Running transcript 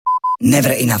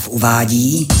Never Enough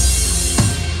uvádí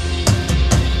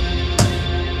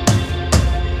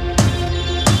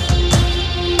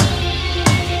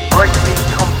Breakbeat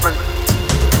Conference.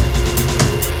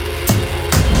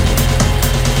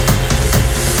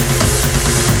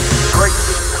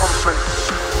 Breakbeat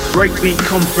Conference. Breakbeat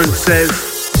Conference says.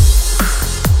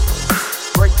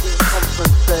 Breakbeat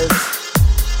Conference says.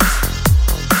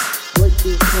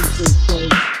 Breakbeat Conference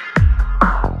says.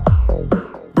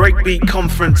 Breakbeat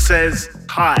Conference says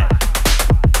hi.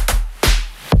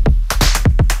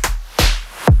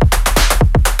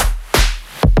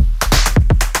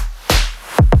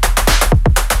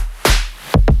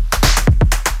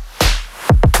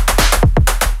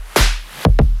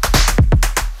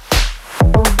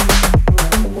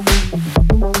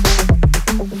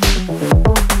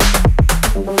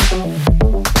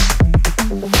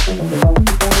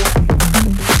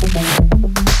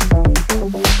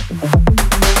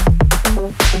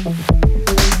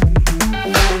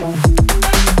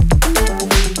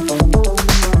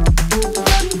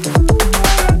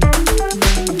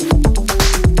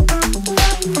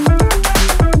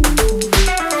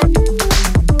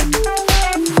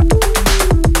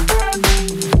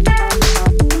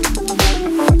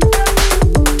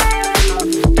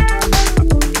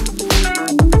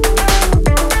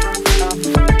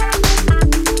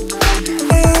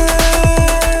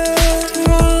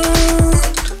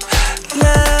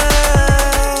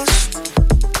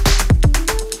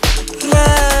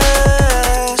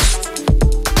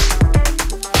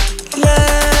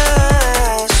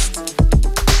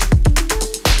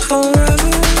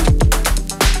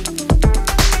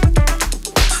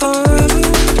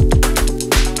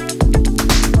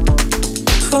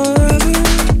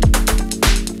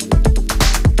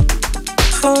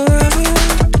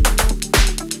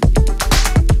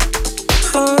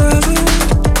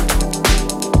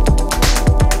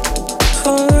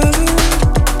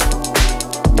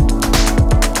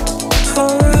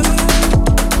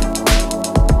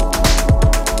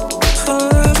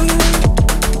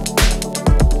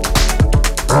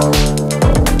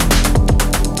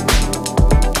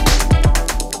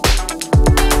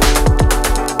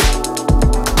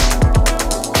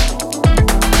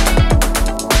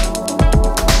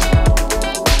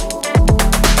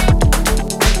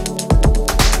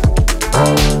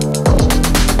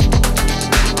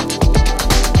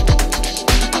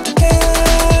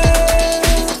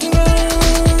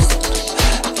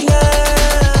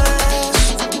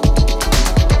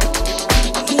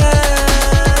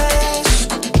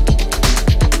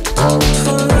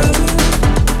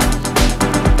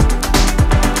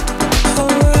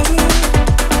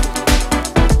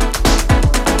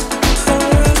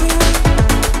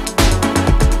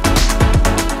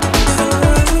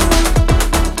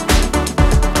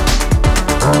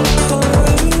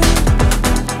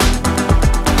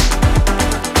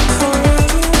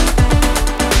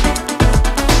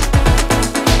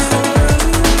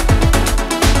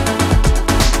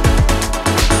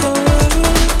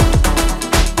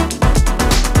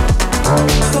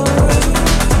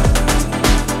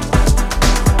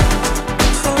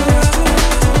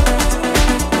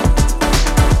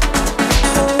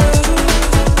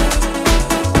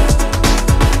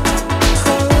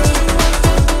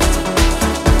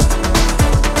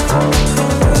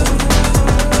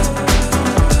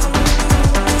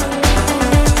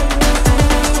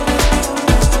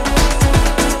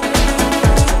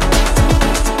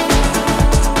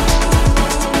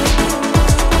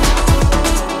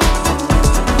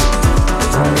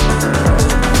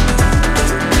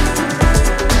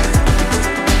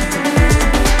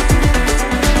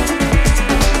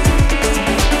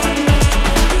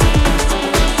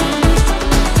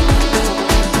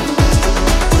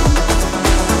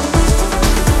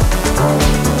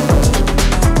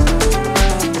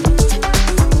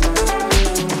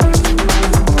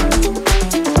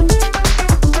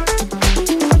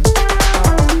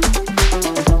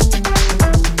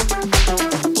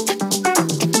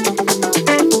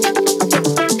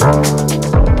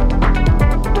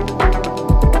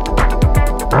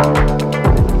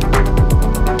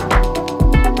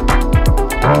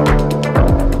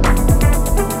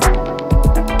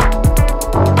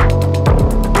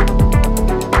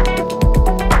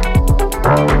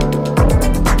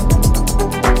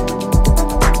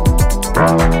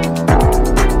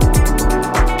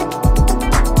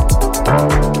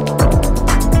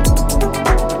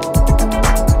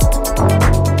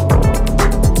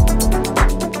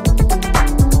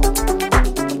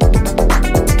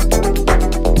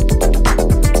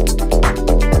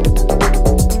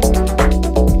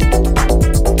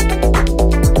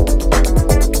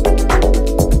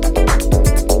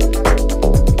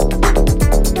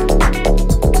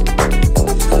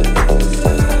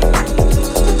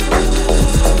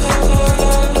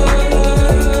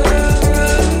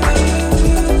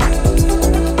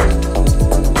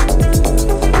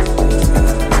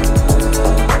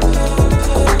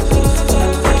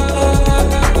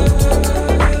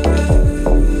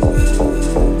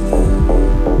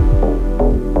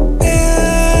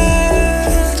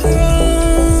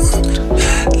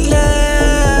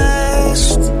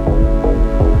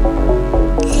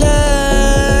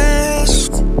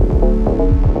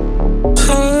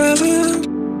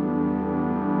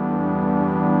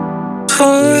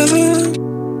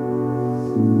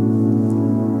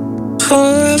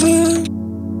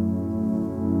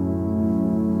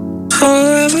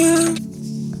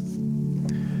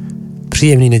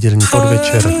 Příjemný nedělní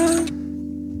podvečer.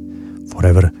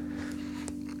 Forever.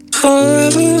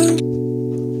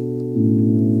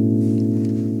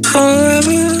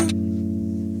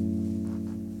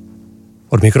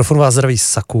 Od mikrofonu vás zdraví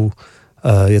Saku.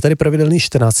 Je tady pravidelný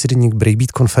 14denník Breakbeat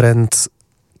Conference.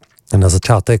 Na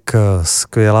začátek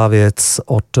skvělá věc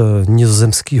od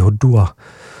nizozemského dua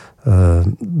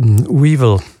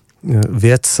Weevil.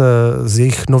 Věc z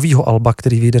jejich nového alba,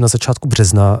 který vyjde na začátku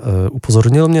března.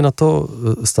 Upozornil mě na to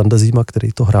Standa Zima,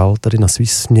 který to hrál tady na svý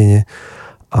směně.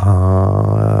 A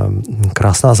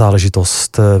krásná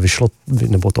záležitost. Vyšlo,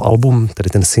 nebo to album, tedy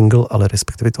ten single, ale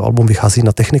respektive to album vychází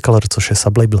na Technicolor, což je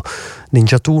sublabel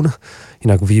Ninja Tune.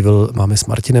 Jinak Weevil máme s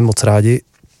Martinem moc rádi.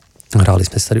 Hráli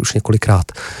jsme si tady už několikrát.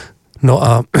 No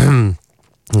a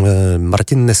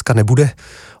Martin dneska nebude,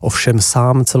 ovšem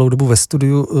sám celou dobu ve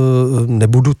studiu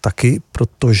nebudu taky,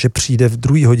 protože přijde v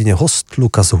 2. hodině host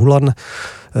Lukas Hulan,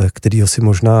 kterýho si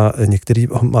možná některý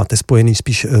máte spojený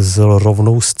spíš s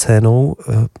rovnou scénou,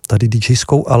 tady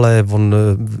DJskou, ale on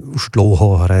už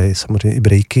dlouho hraje samozřejmě i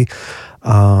breaky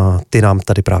a ty nám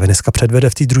tady právě dneska předvede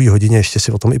v té 2. hodině, ještě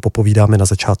si o tom i popovídáme na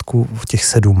začátku v těch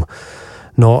 7.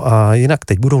 No a jinak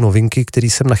teď budou novinky, které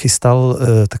jsem nachystal,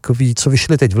 takový, co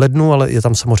vyšly teď v lednu, ale je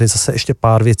tam samozřejmě zase ještě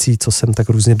pár věcí, co jsem tak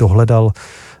různě dohledal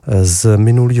z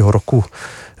minulého roku.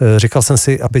 Říkal jsem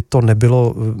si, aby to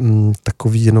nebylo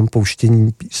takový jenom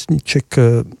pouštění písniček,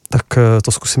 tak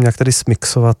to zkusím nějak tady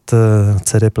smixovat na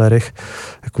CD playerech,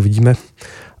 jako vidíme.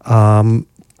 A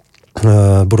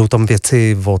budou tam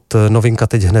věci od novinka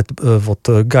teď hned od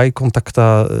Guy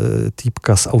Contacta,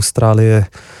 týpka z Austrálie,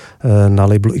 na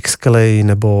labelu XKLA,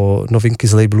 nebo novinky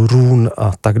z labelu Rune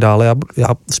a tak dále. Já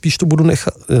spíš to budu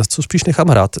nechám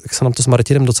hrát, jak se nám to s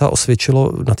Martinem docela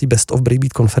osvědčilo na té Best of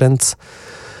Breakbeat Conference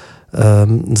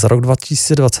za rok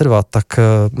 2022,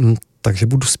 takže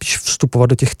budu spíš vstupovat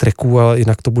do těch tracků a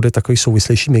jinak to bude takový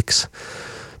souvislejší mix.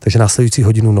 Takže následující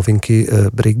hodinu novinky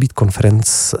Breakbeat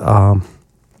Conference a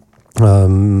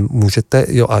můžete,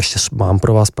 a ještě mám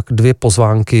pro vás pak 2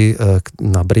 pozvánky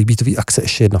na breakbeatový akce,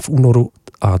 ještě jedna v únoru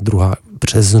a druhá v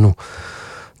březnu.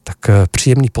 Tak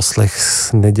příjemný poslech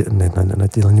na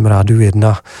nedělním rádiu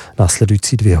 1,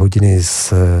 následující 2 hodiny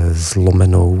se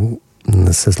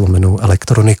zlomenou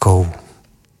elektronikou.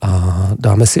 A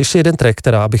dáme si ještě jeden track,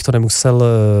 abych to nemusel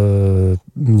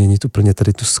měnit úplně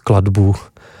tady tu skladbu.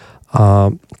 A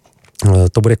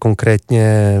to bude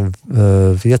konkrétně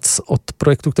věc od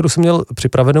projektu, kterou jsem měl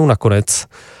připravenou nakonec,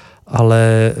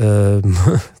 ale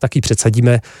taky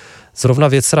předsadíme. Zrovna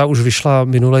věc, která už vyšla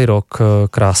minulý rok,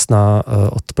 krásná,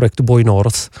 od projektu Boy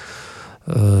North,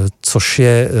 což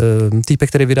je týpek,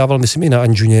 který vydával, myslím, i na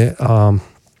Anjuně, a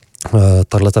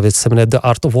tato věc se jmenuje The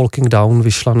Art of Walking Down,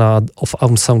 vyšla na Of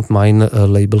Unsound Mind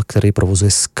label, který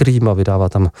provozuje Scream a vydává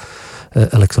tam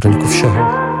elektroniku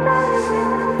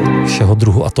všeho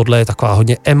druhu. A tohle je taková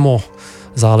hodně emo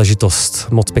záležitost,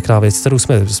 moc pěkná věc, kterou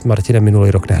jsme s Martinem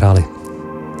minulý rok nehráli.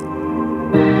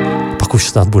 Pak už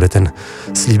snad bude ten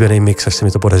slíbený mix, až se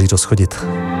mi to podaří rozchodit.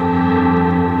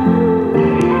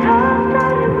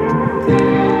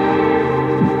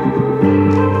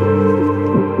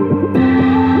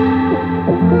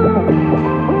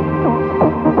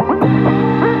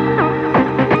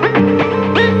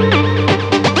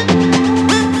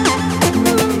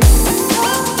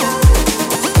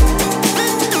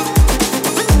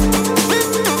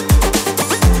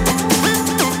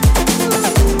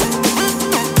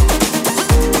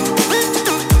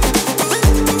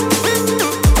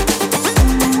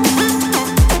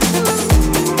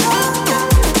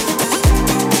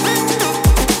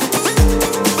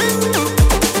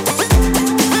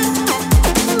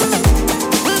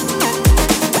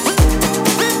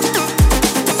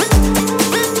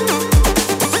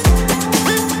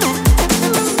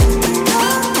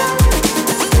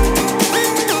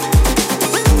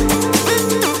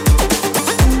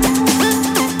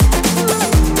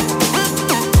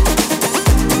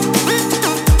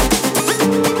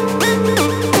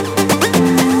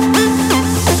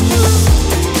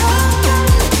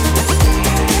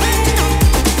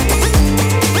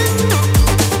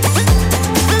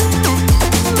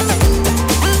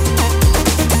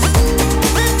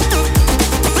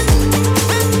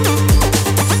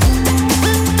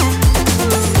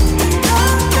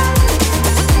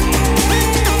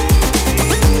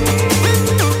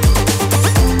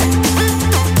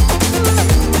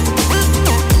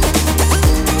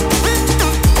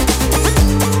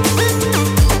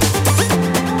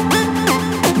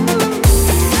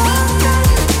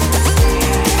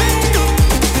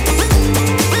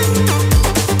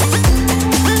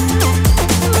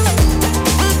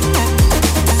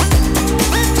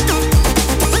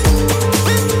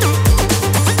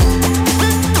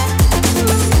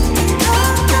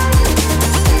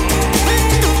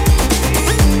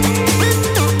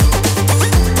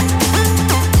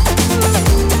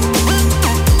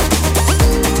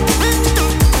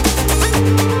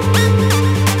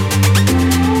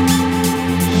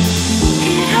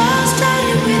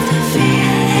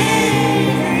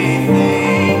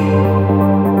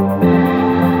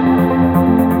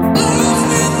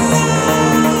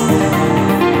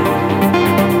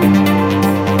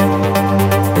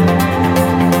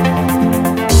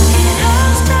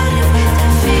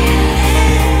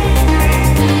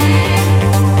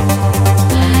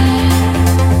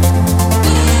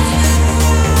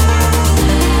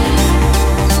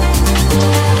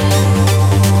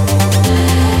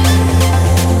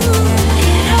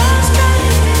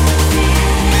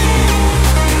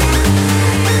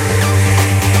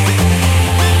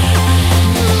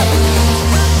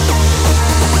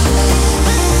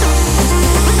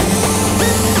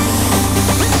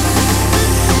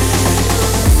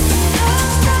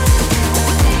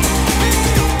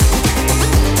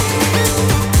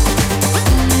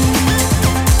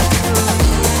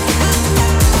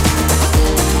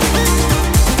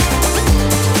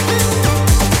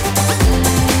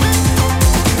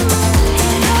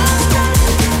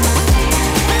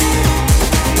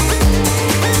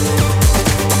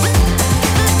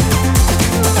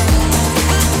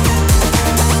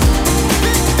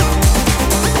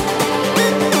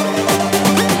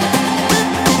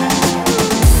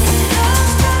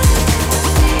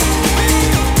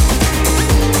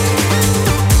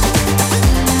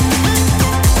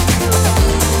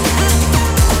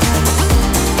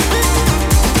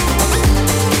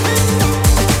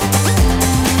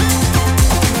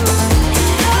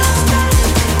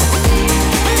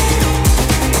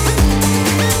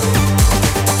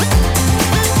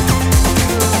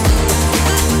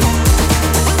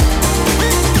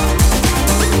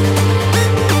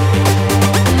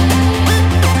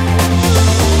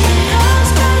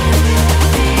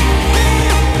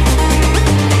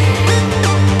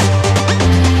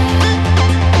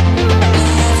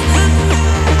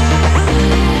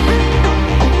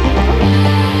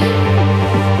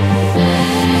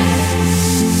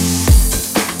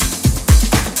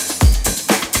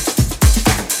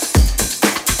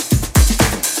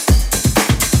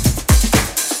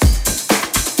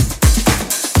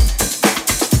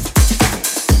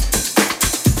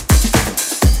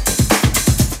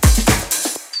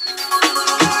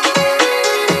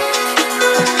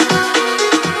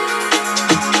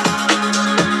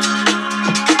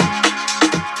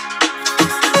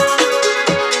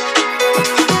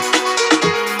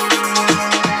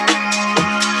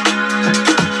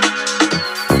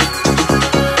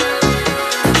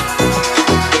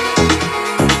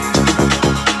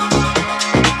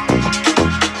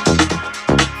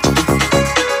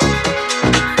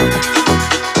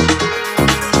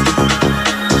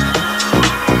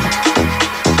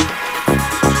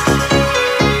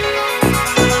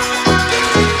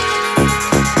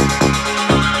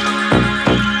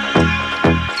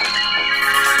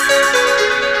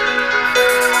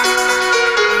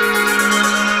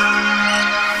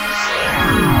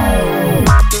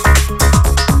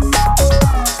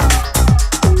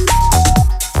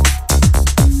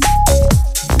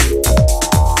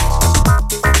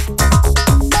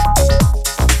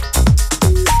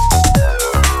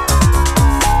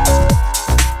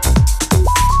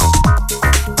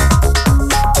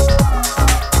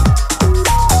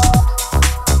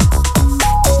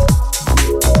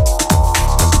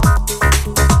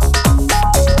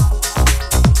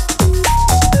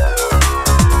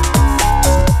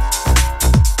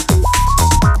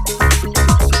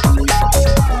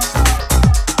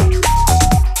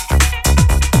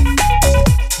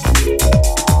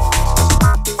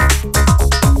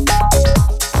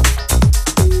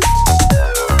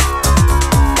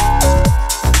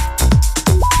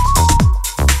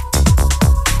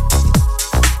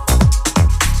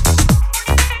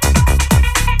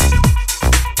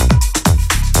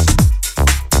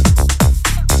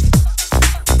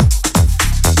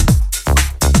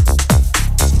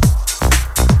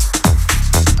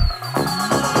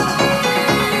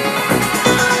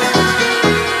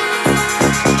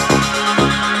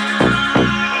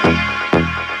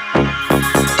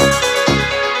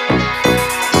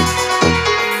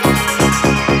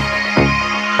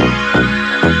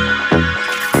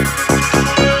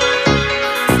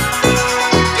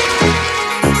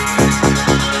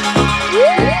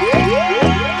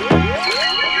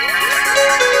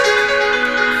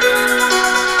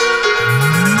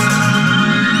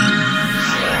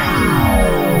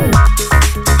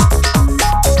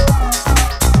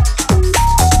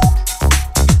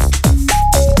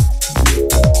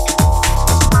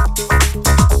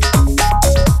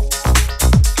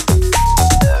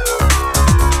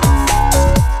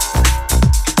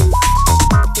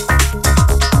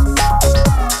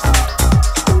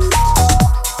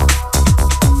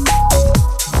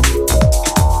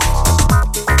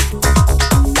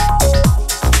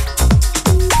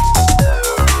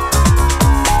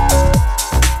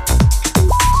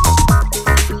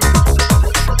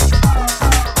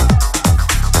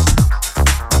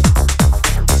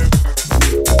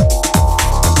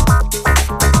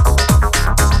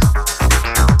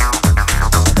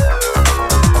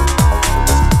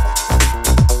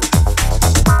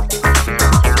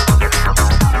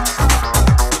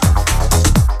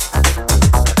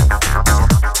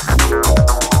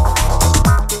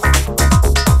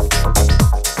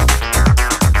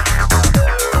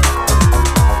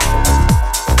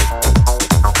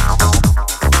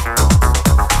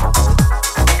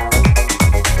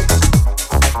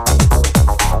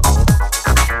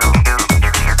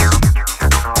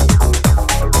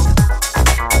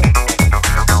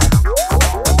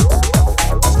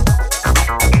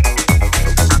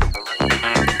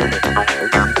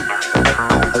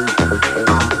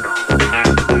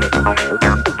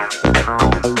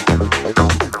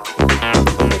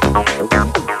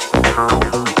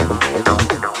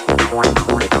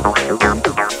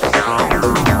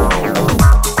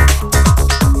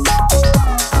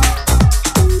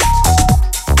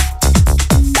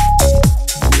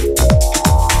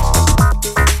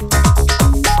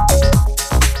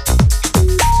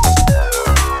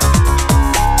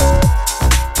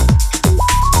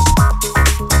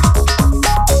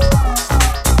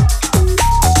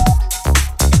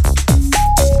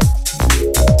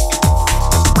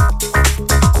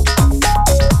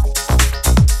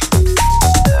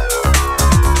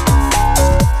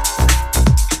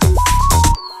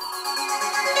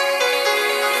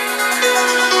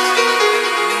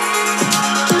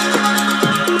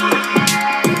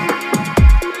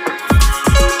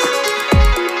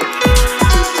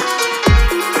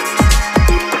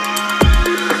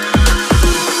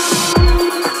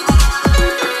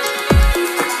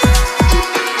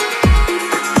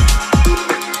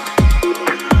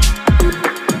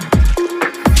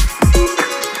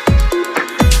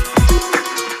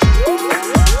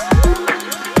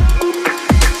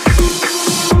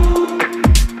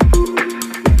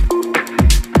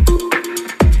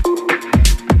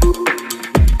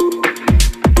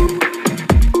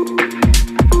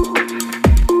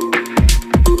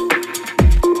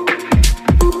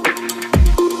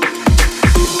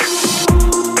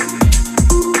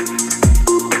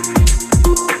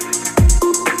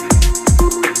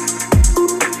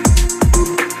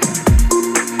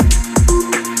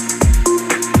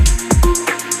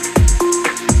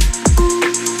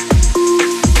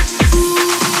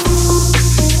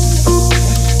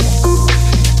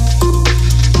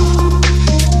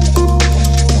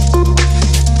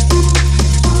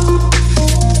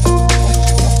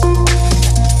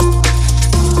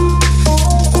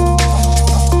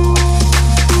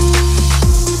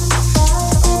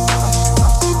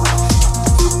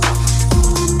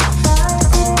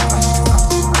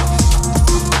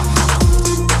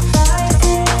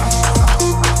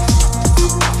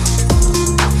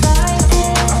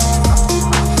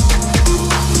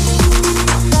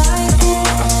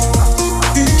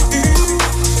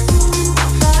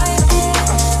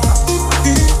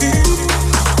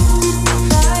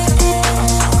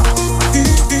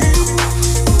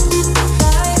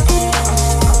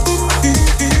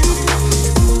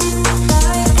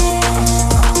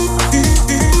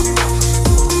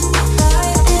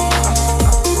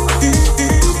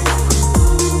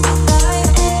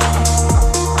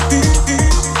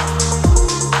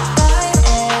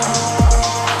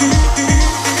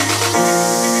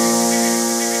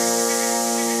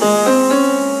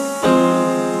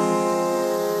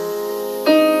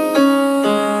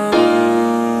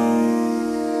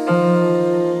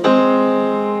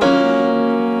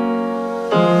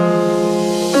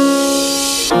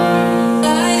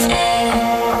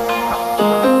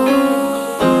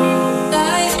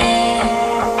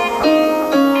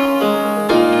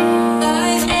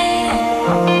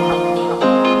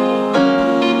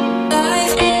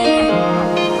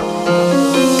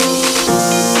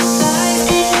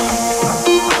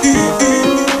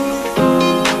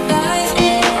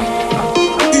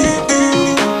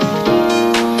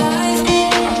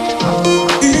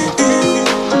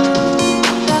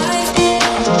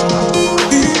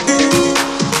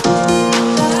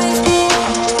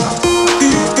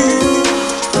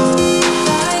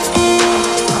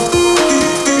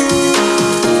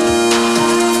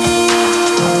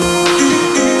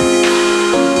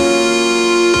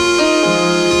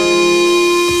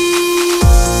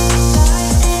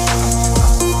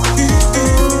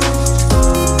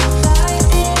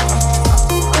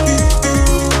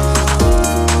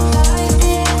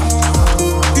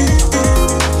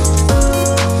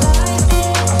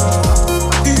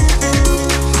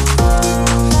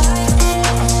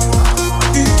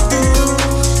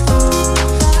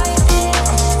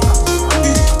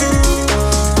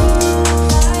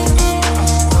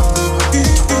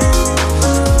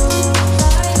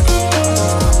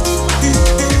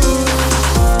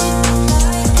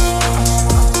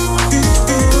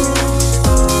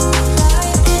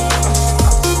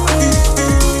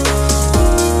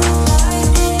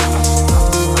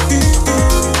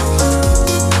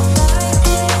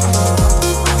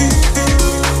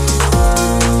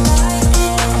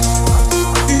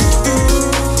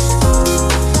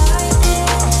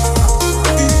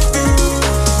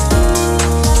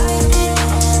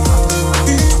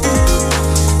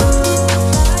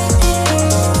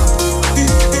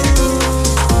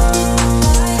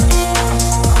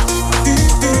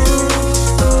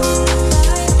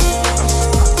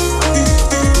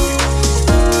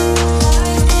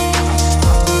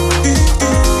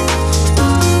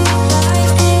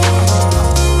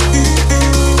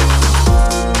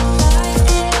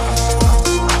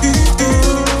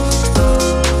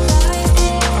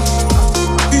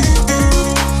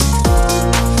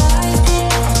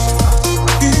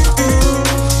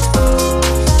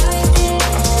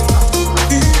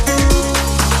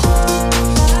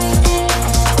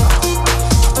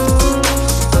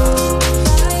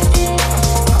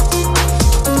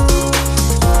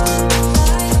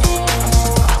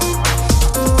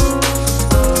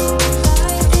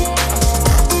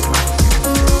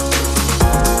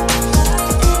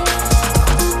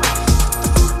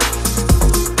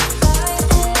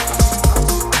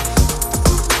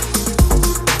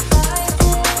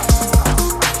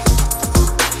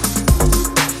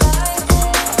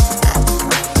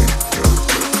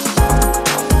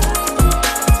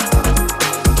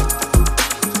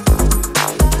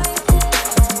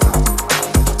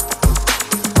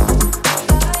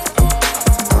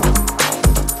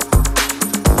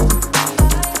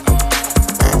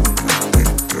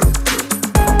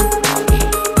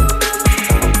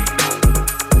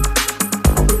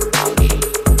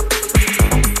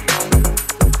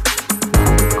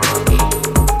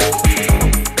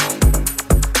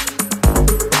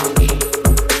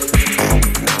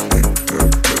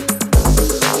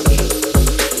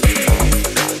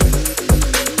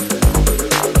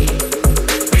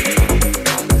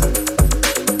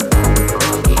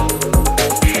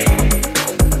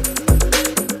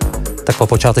 Tak po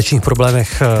počátečních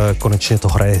problémech konečně to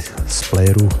hraje z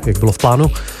playerů, jak bylo v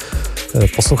plánu.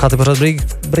 Posloucháte pořád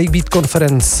Breakbeat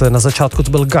Conference, na začátku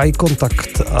to byl Guy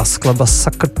Contact a skladba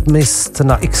Suckered Mist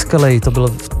na Xkelej, to byl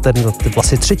ten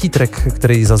vlastně třetí track,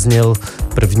 který zazněl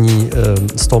první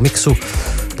z toho mixu.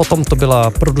 Potom to byla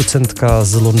producentka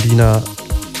z Londýna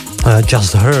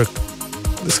Just Her,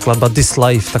 skladba This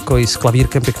Life, takový s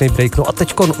klavírkem pěkný break. No a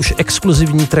teďkon už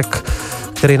exkluzivní track,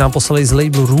 který nám poslali z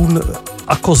labelu Rune,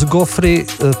 Akos Gofry,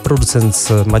 producent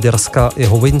z Maďarska,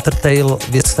 jeho Wintertail,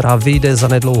 věc, která vyjde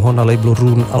zanedlouho na labelu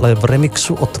Rune, ale v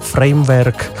remixu od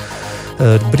Framework,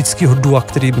 britského dua,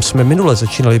 kterým jsme minule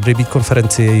začínali Breakbeat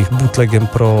konferenci, jejich bootlegem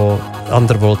pro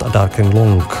Underworld a Dark and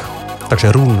Long.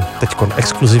 Takže Rune, teďkon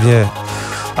exkluzivně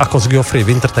Akos Gofry,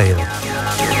 Wintertail.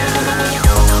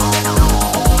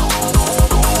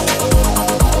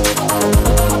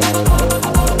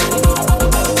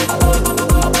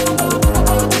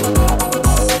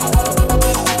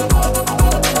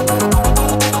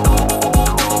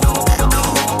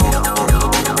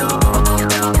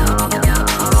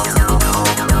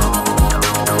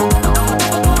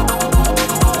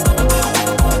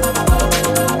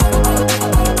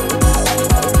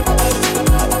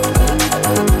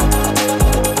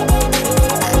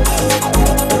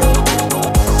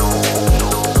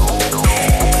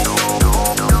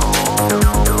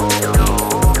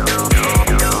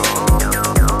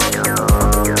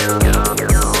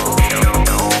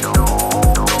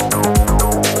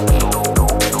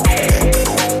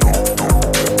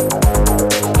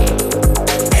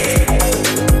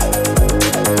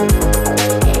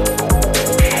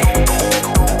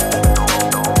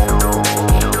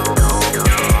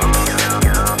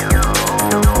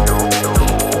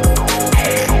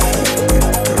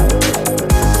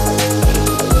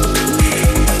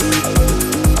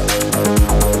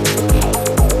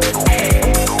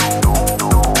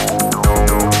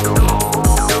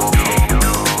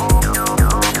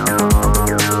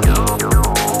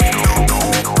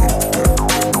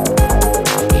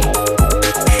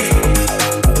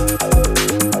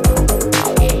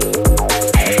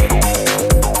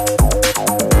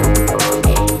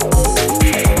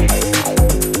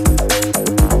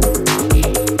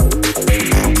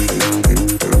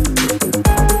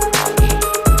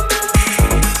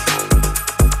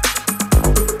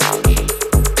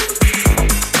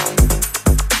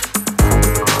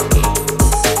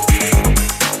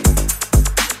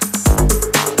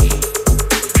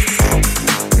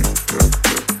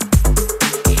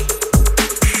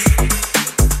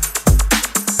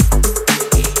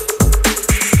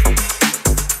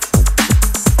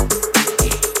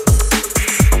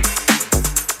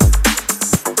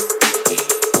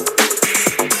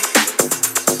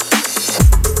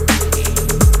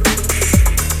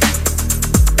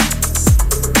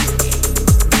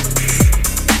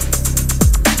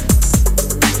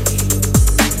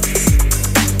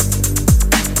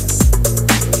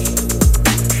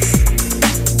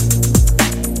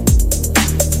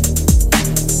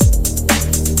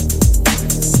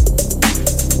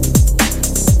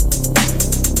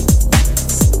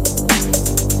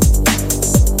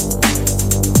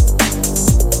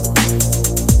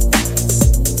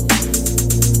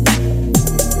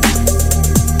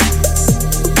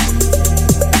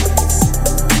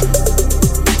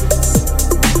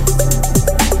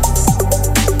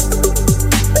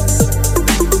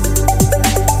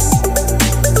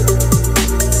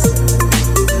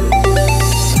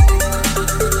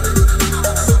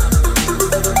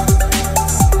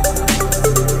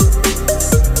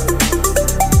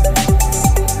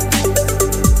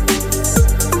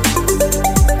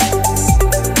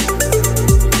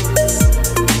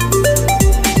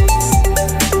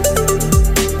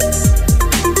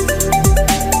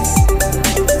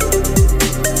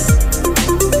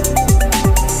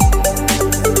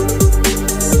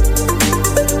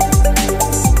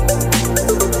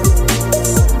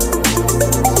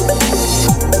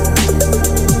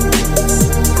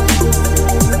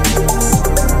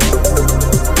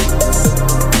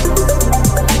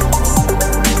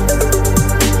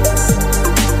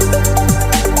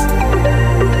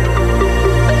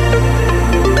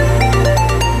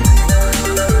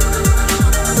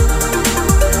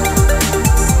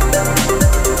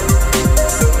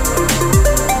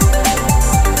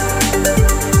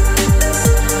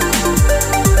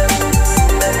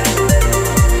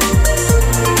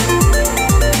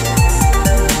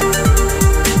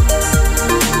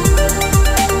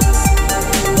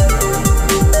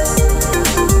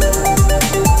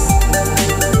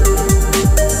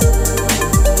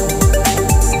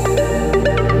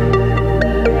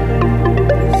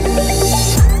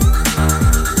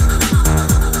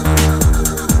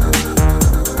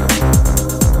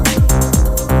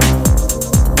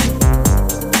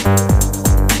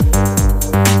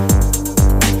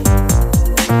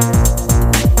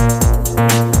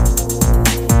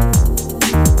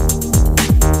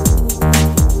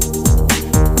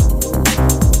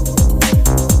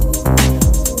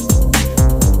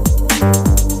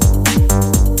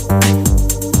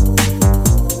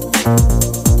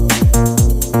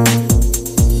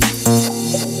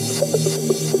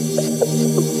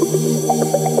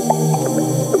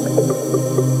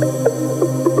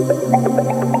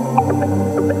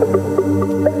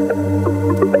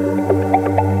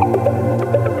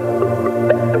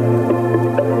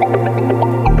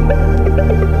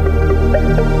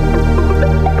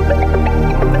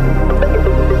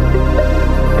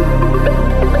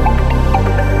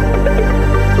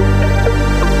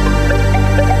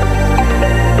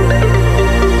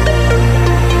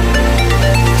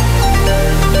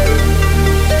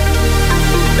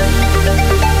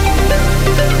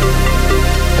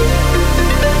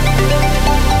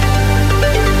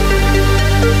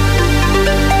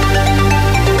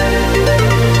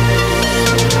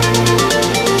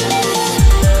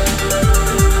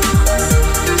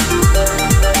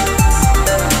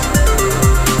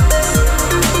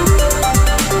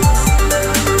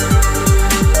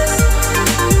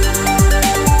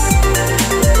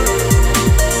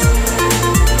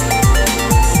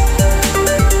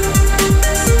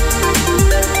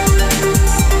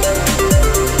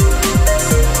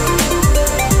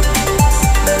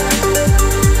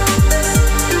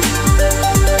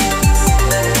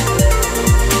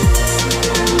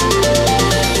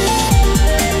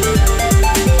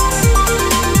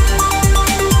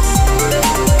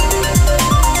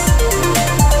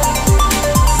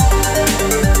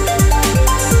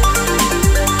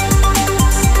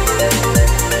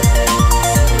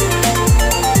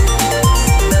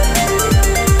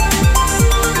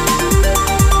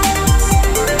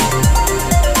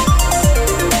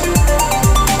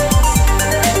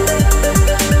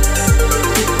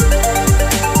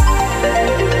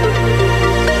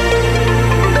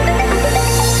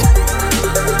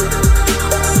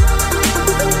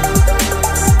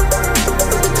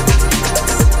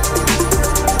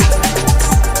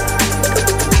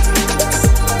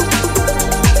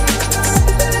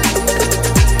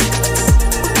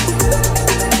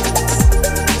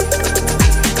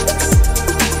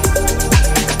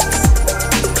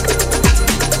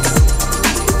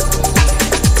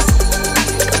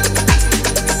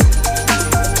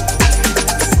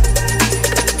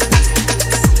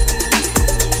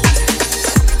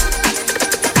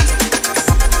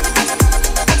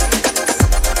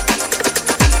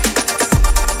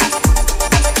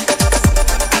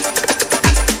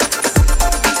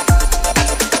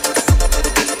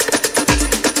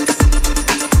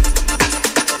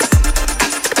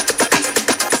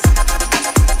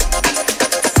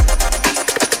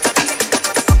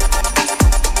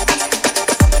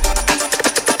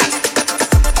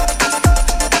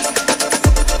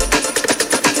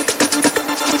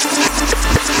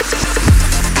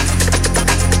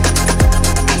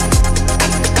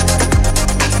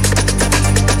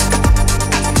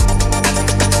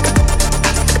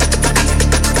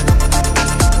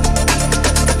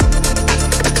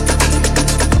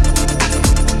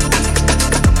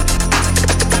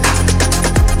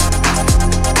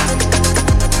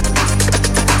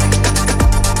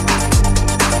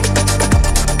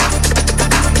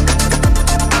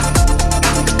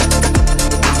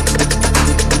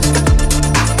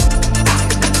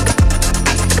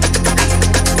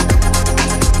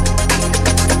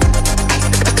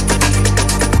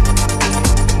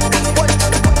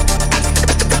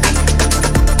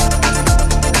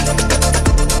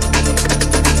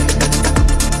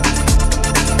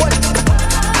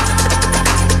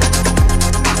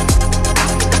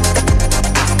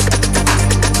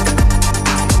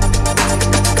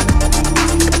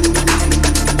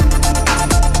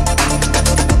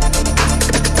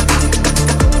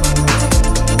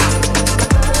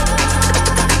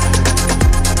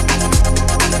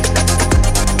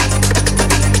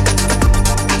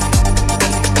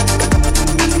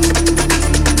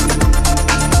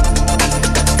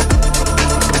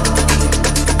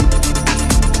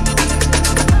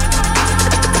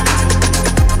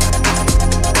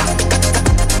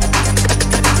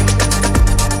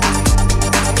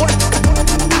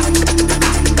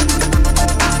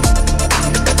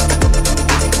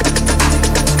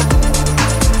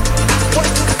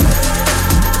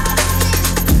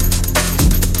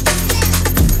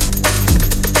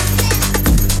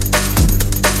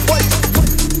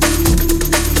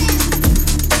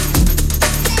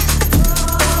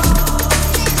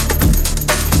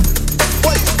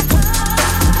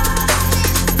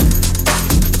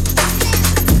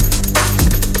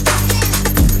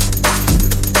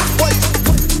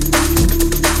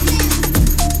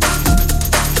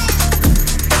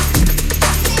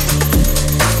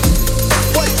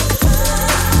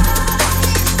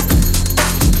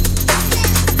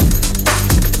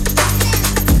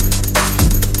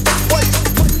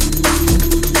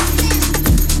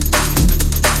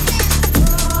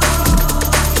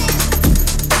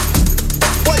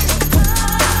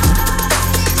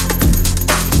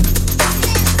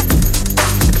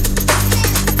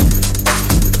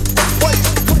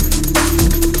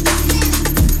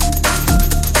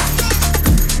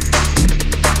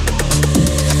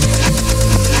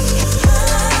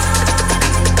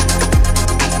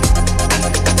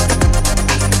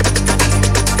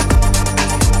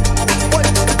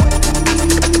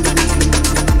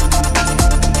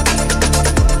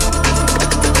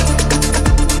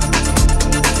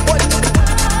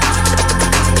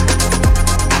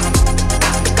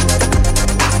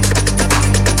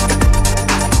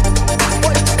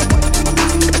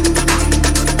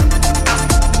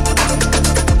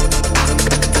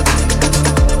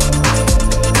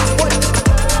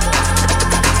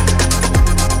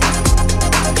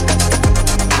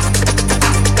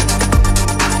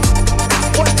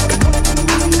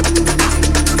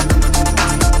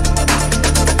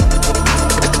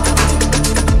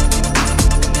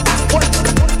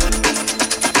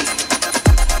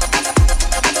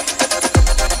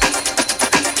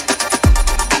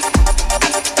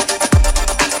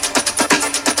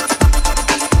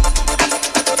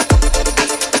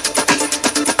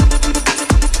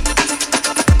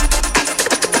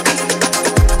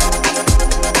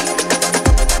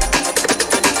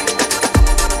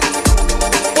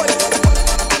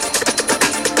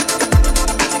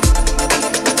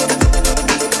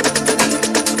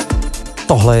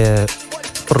 Tohle je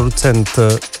producent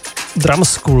Drum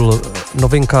School,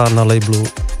 novinka na labelu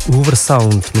Hoover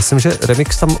Sound. Myslím, že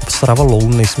remix tam obstarával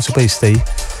Lone, nejsem si úplně jistý.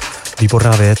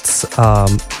 Výborná věc. A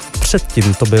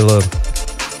předtím to byl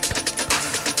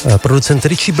producent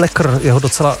Richie Blacker, jeho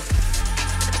docela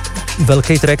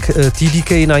velký track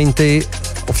TDK90,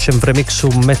 ovšem v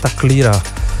remixu Meta Cleara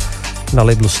na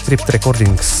labelu Stripped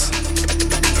Recordings.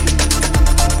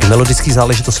 Melodický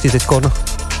záležitosti teďkon.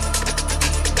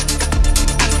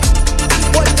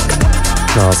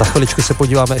 No a za chviličku se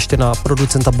podíváme ještě na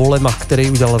producenta Bolema,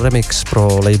 který udělal remix pro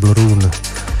label Rune.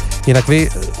 Jinak vy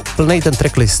plnej ten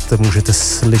tracklist můžete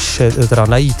slyšet, teda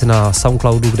najít na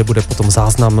Soundcloudu, kde bude potom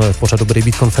záznam pořadu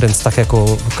Breakbeat Conference, tak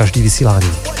jako každý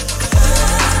vysílání.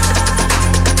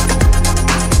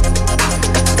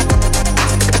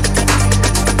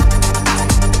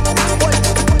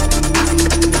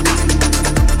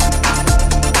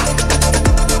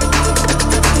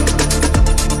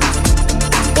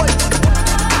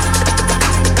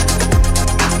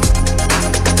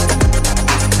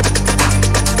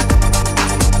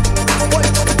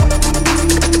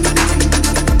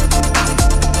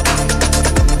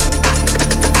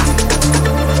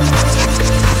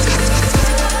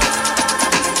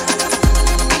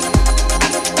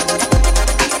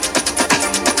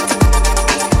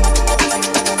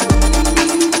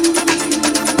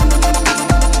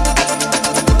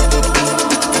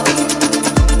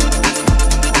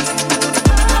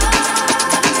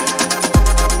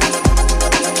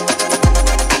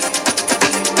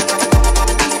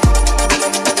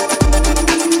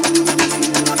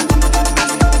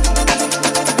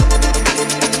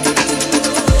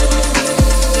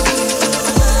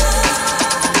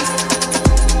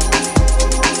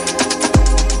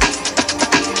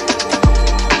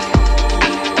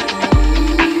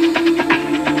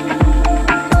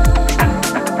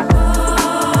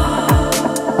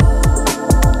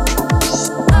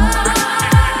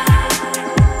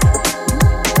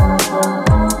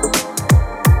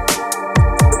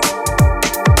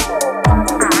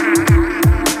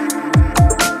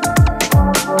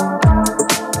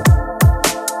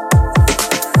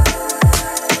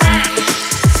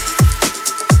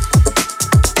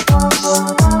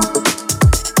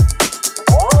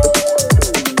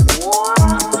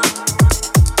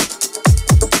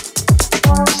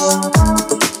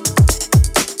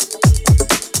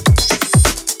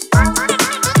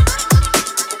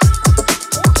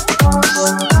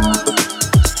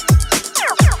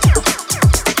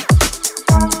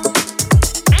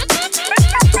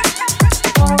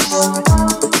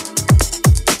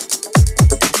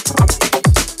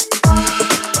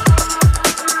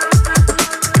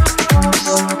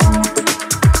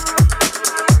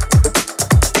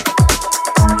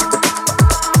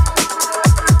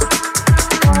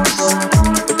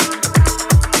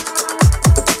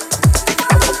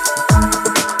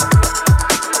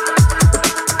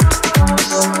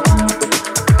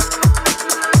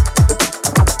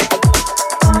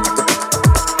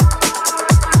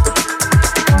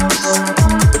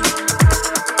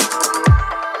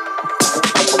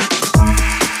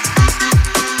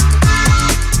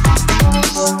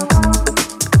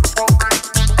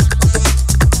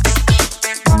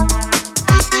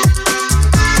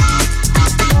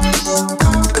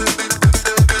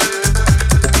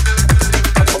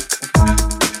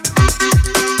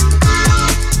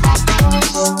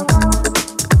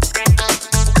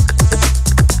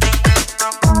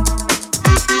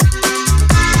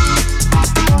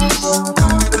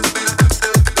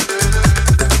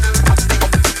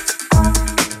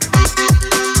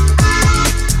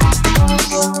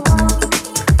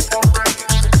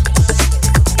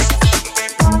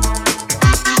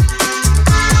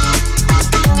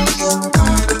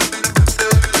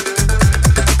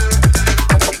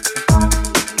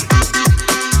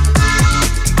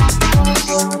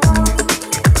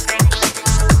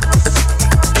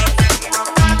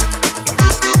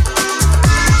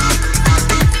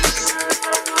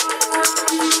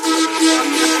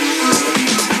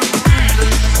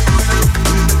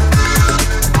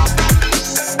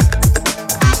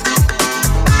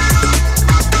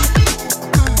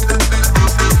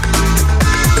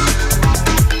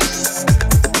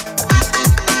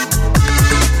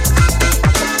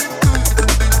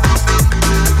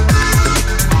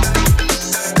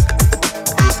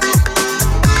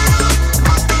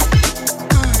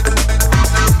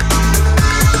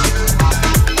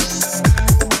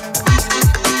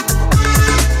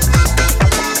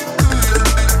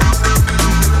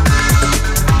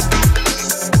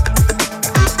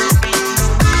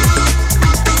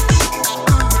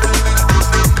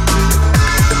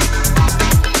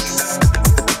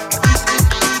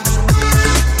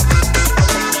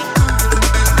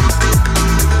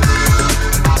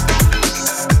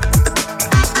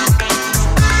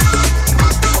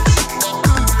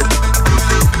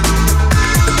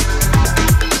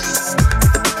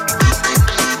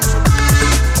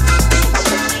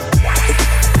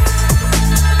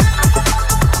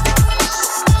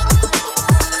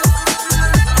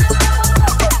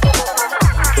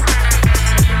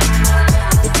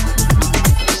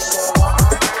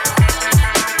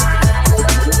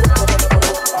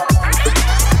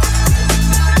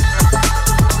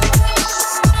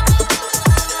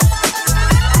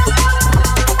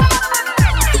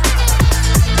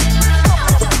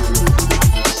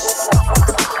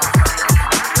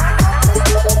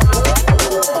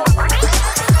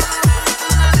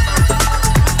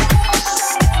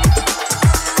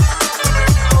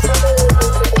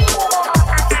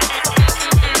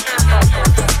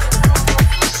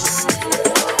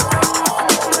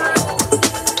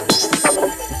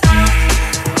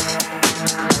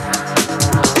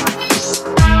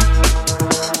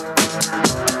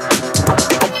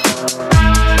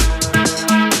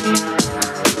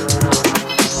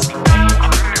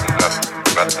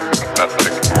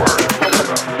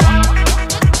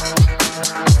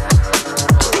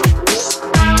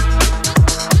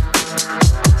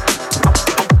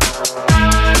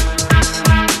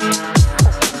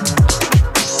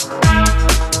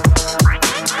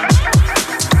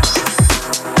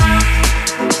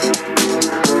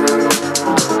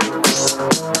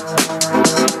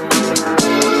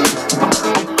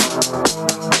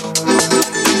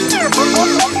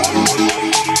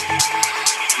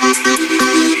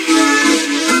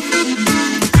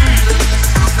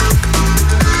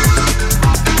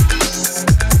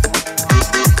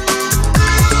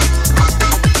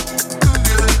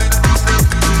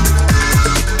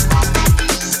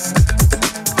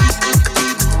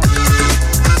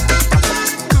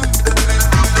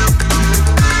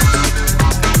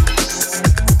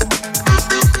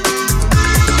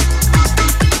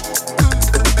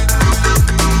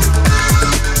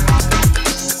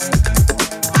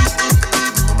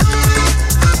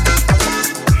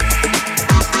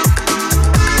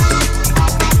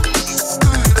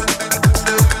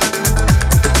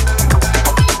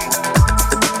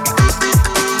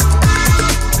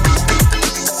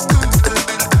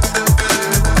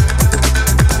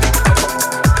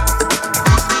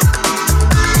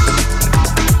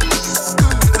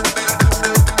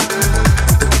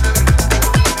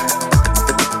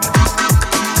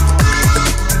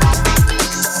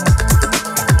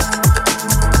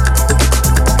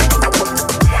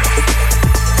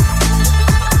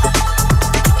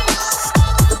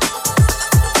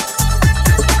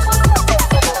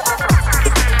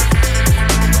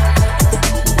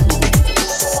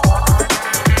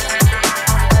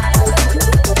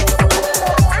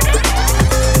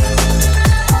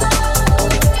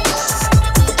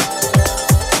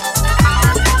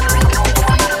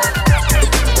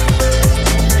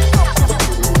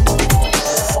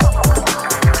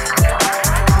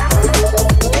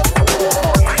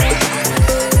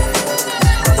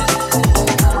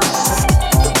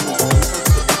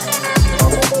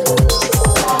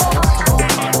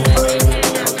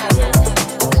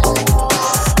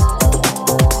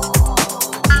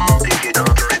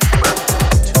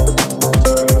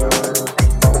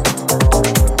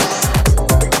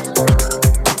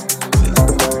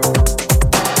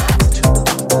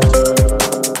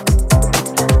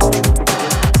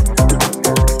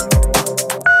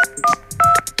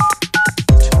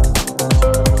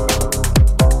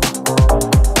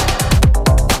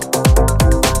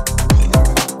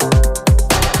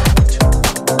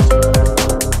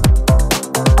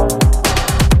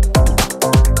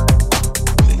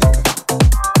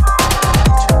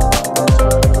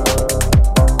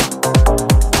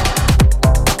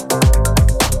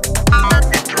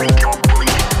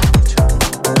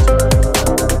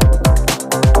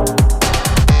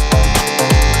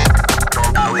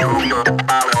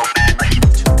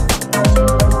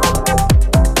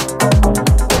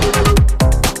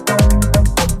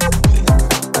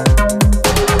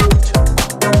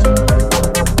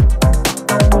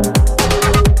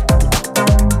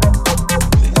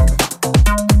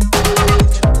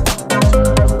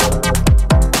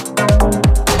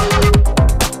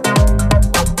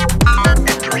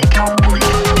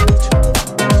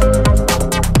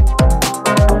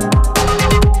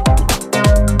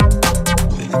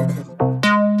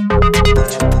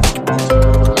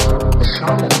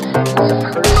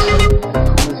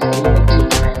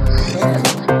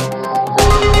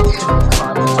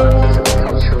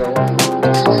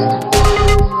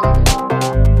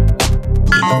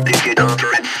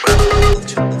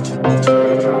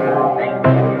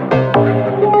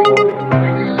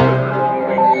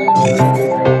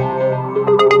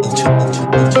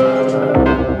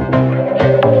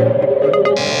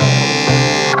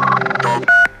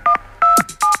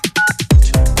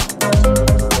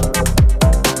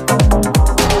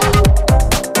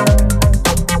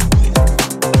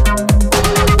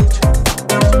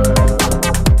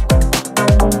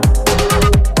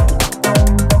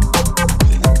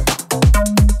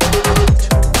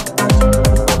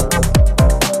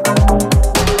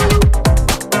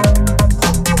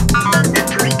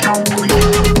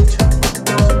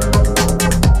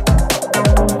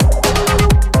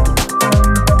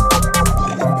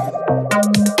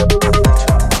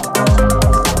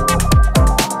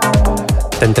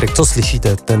 Ten track, co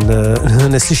slyšíte, ten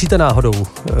neslyšíte náhodou,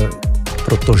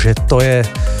 protože to je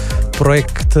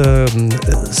projekt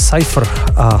Cypher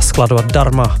a skladba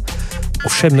Dharma.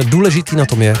 Ovšem důležitý na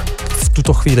tom je v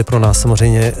tuto chvíli pro nás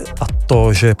samozřejmě a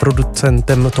to, že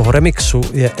producentem toho remixu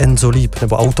je Enzo Leap,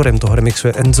 nebo autorem toho remixu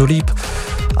je Enzo Leap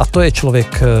a to je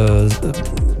člověk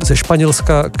ze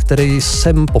Španělska, který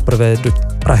sem poprvé do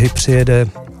Prahy přijede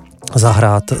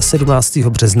zahrát 17.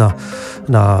 března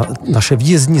na naše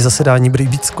výjezdní zasedání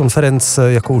Breakbeat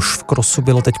konference, jako už v Crossu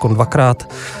bylo teď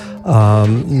dvakrát. A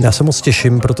já se moc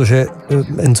těším, protože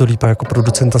Enzo Lípa jako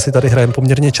producenta si tady hrajem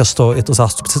poměrně často. Je to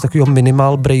zástupce takového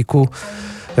minimal breaku,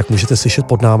 jak můžete slyšet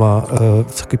pod náma,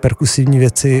 taky perkusivní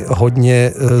věci,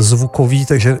 hodně zvukový,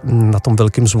 takže na tom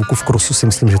velkém zvuku v Crossu si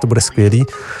myslím, že to bude skvělý.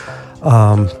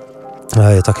 A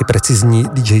je taky precizní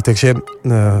DJ, takže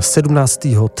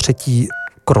 17.3.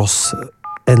 Cross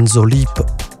Enzo Leap.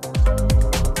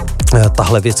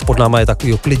 Tahle věc pod náma je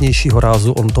takového klidnějšího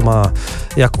rázu, on to má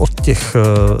jak od těch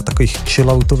takových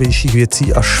chilloutovějších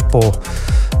věcí až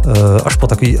po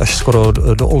takový, až skoro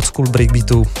do old school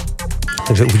breakbeatu,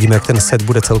 takže uvidíme, jak ten set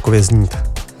bude celkově znít.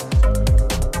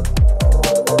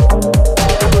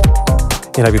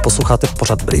 Jinak vy posloucháte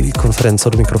pořad Breakbeat konference,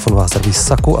 do mikrofonu vás zdraví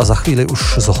Saku a za chvíli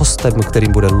už s hostem,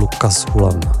 kterým bude Lukas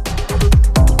Hulan.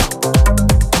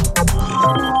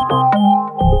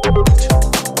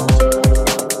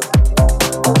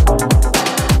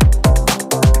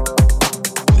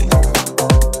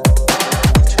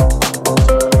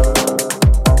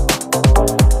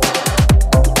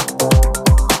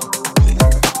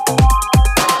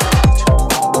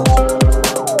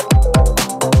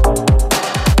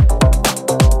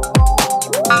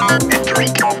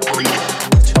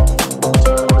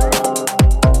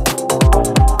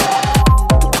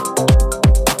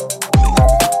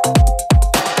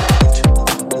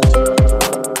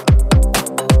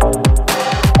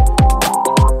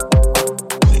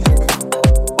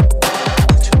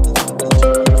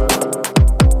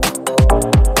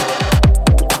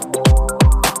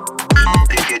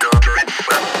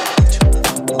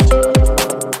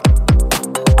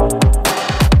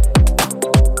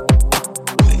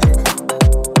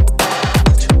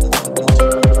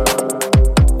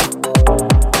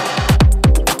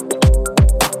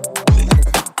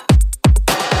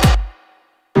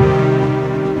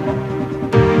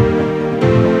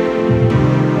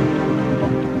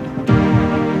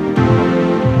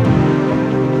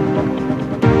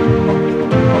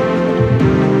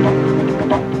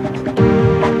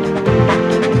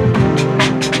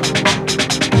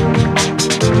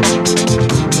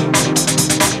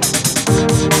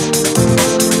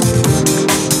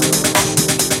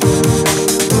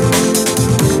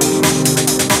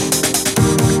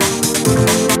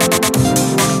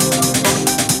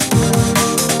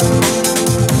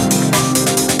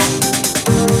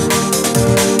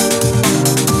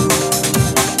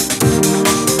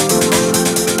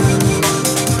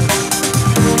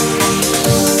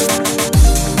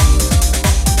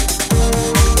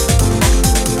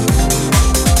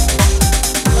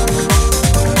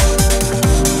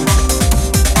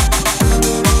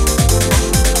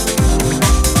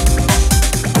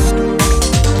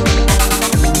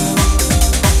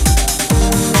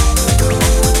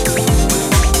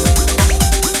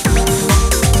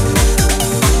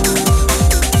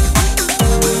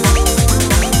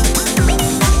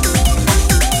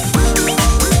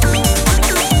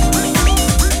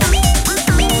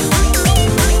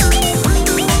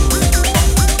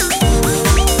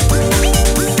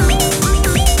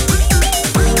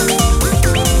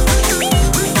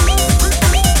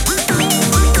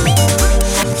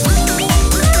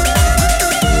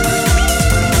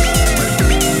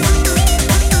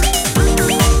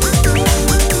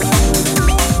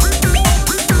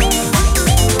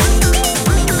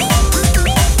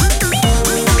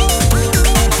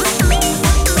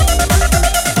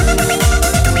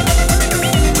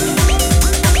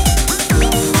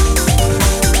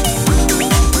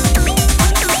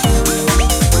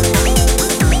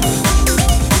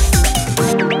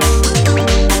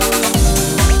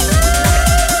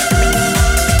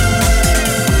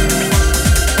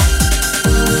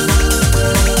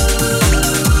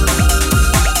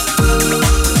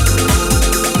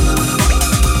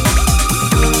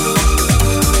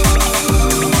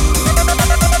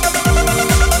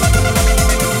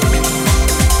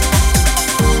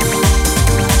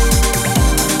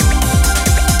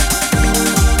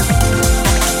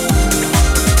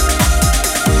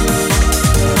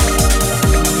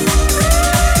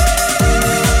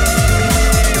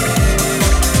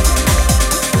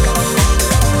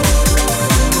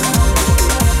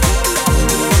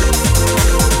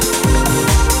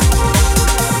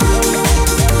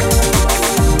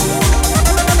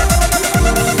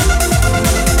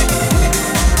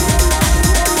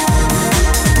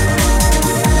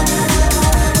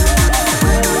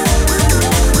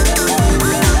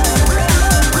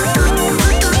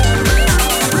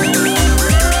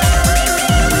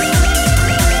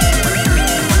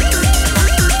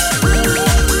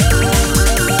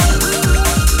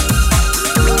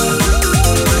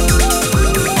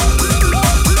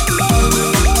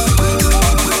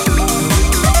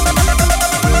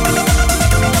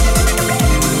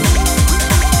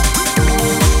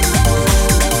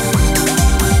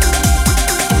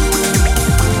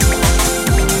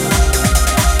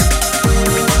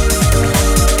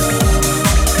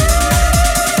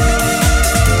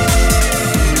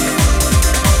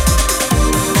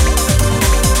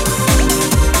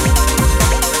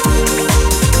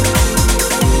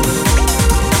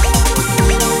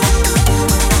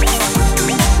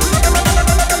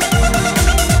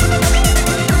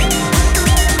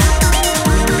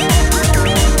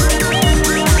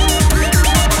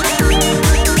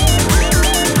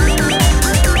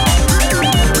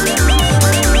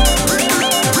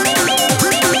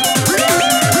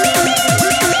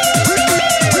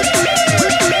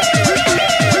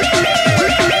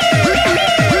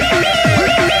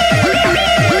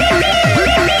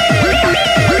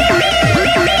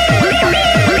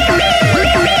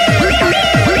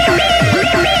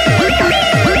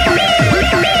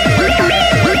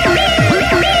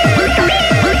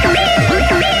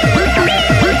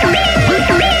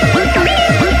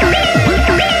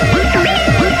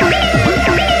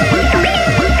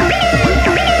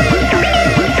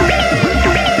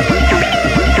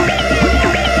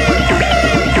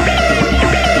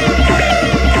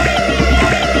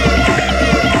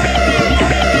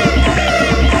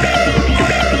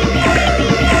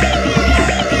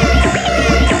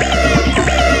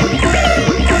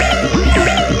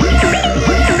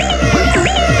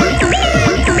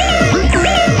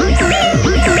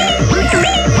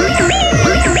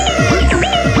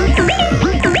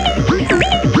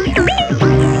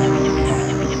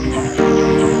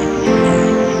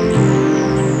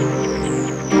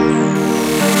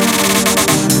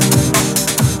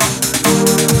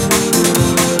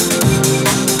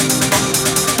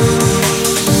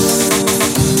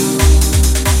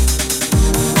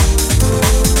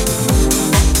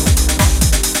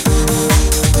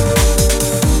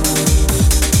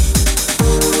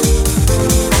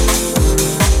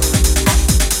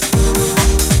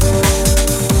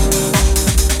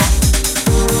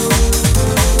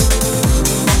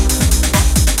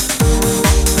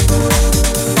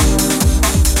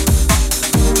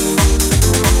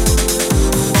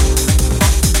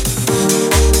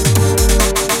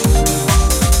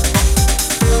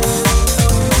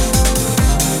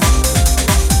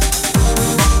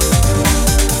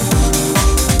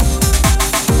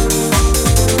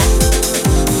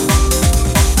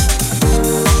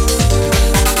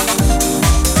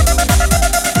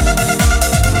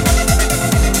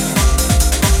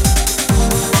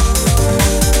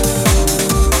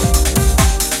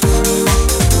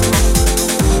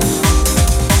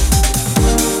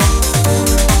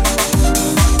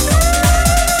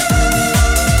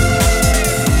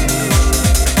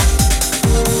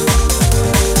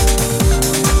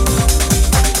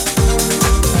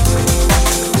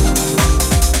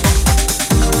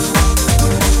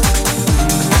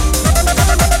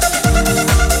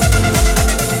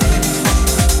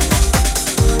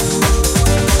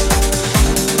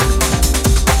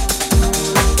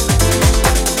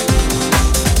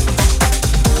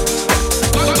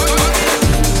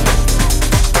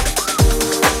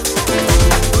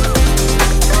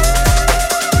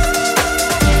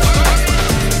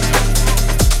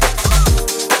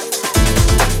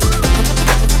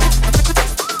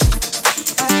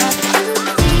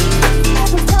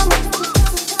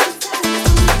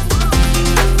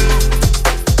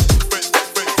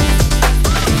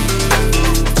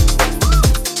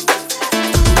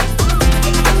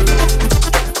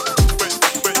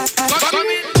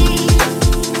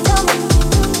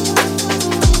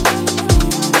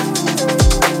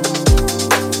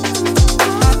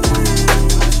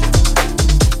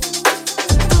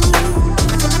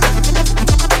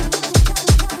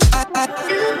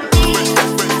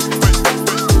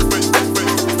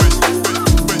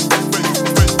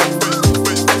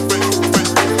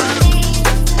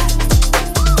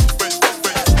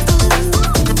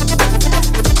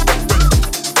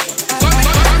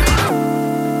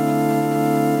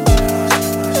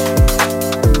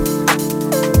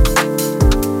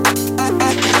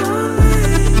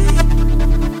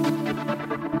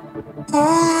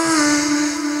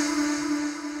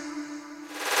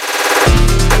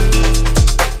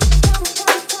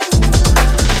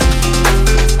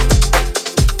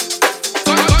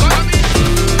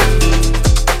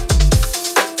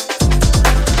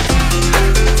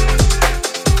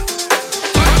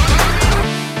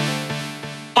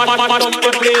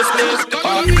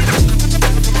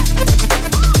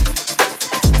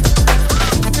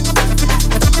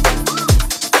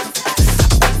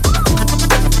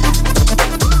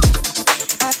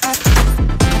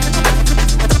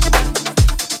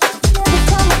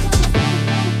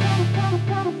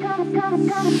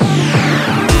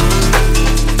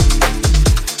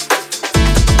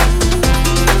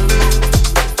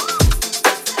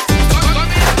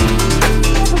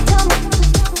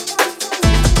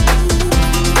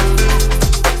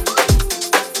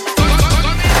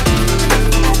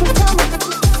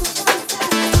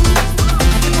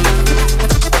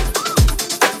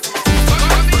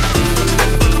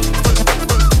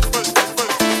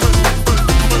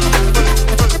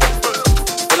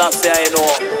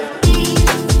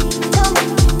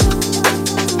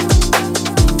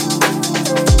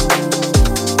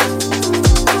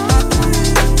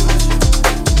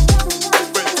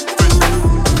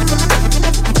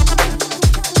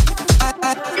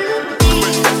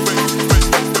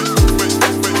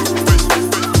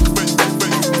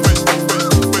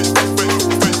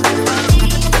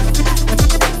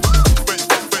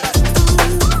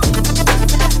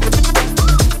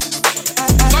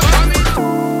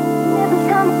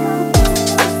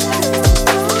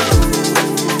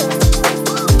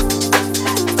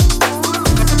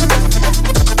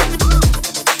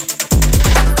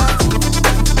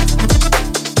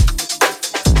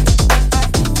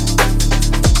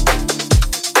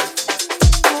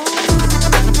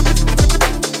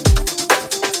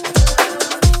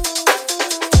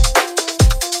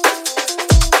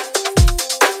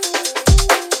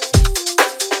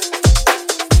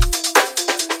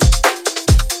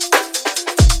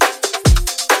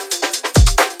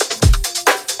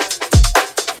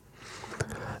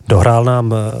 Dohrál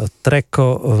nám track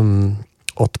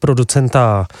od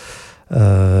producenta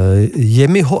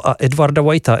Yemiho a Edwarda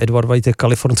Whitea. Edward White je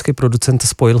kalifornský producent,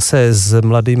 spojil se s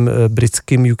mladým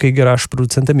britským UK garage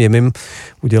producentem Yemim.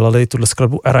 Udělali tuhle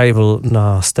skladbu Arrival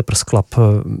na Steppers Club.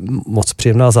 Moc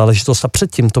příjemná záležitost. A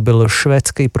předtím to byl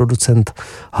švédský producent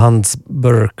Hans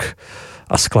Berg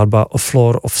a skladba A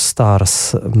Floor of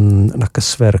Stars na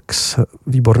Kessworks.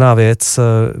 Výborná věc.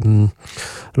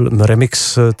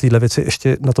 Remix téhle věci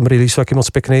ještě na tom releaseu jaký moc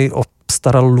pěkný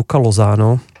obstaral Luca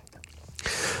Lozano.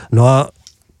 No a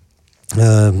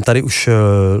tady už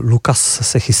Lukas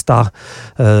se chystá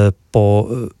po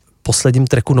posledním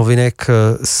tracku novinek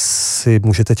si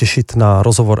můžete těšit na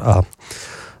rozhovor a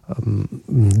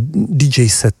DJ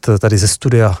set tady ze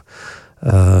studia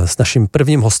s naším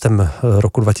prvním hostem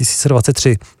roku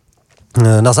 2023.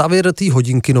 Na závěr té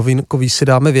hodinky novinkový si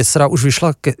dáme věc, která už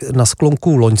vyšla na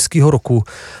sklonku loňského roku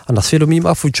a na svědomí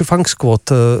má Future Funk Squad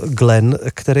Glenn,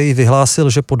 který vyhlásil,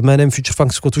 že pod jménem Future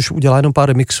Funk Squad už udělá jenom pár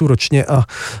remixů ročně a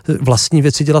vlastní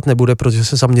věci dělat nebude, protože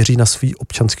se zaměří na svý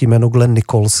občanský jméno Glenn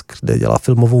Nichols, kde dělá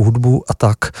filmovou hudbu a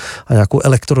tak a nějakou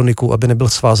elektroniku, aby nebyl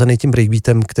svázaný tím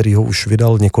breakbeatem, který ho už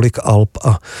vydal několik alb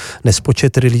a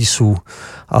nespočet releaseů.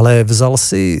 Ale vzal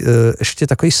si ještě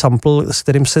takový sample, s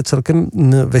kterým se celkem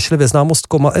vešli ve známost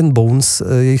Coma and Bones,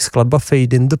 jejich skladba Fade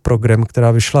in the Program,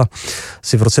 která vyšla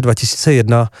si v roce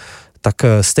 2001, tak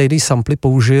stejný sample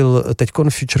použil teďkon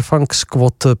Future Funk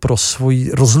Squad pro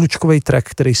svůj rozlučkový track,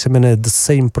 který se jmenuje The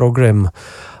Same Program.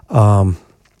 A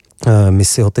my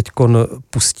si ho teďkon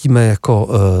pustíme jako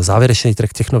závěrečný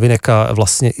track těch novinek a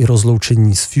vlastně i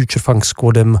rozloučení s Future Funk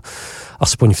Squadem,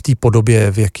 aspoň v té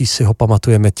podobě, v jaký si ho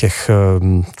pamatujeme těch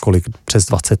přes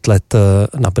 20 let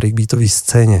na breakbeatové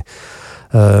scéně.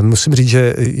 Musím říct,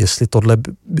 že jestli tohle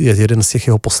je jeden z těch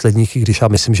jeho posledních, i když já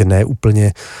myslím, že ne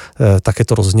úplně, tak je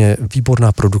to rozhodně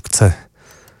výborná produkce.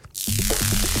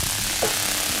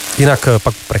 Jinak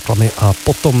pak reklamy a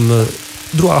potom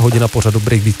druhá hodina pořadu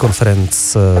Breakbeat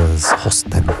Conference s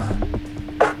hostem.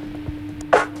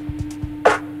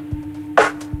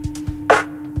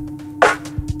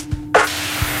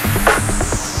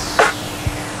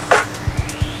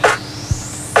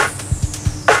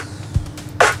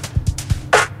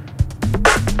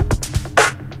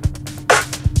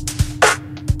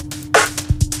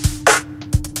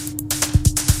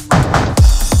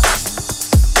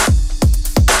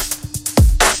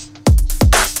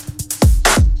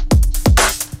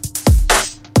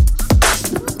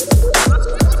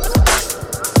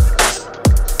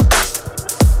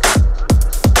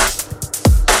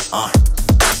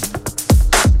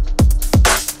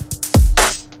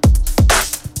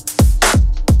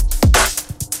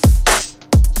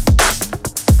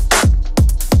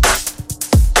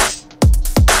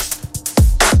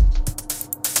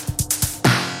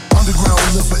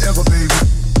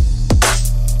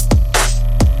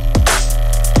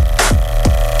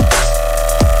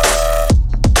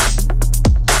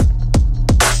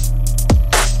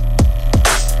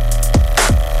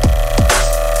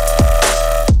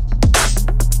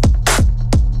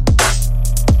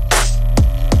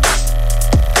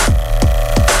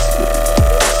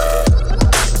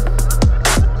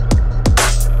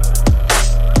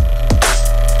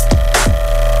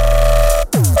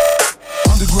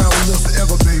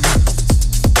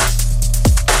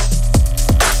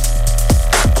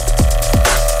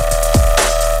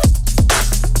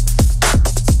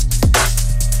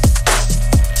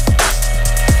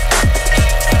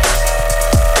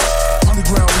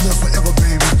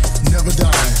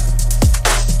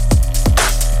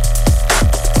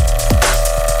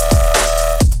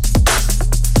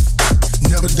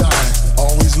 never die,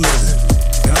 always living.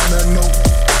 And on that note,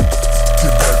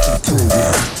 get back to the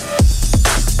program.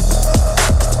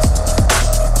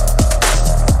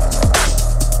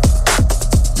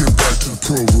 Get back to the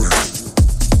program.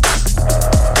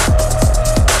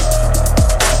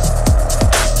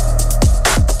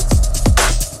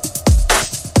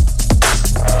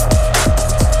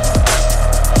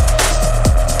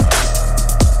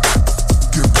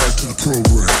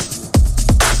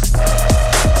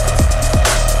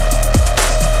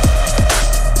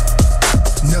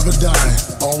 Never die,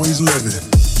 always living.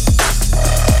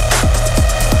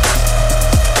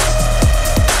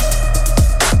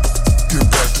 Get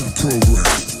back to the program.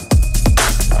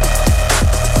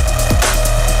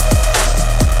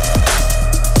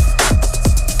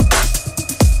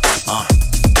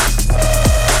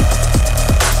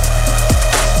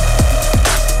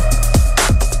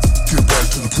 Get back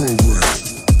to the program.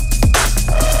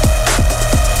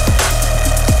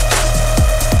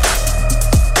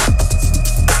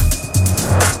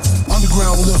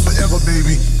 Underground will live forever,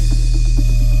 baby.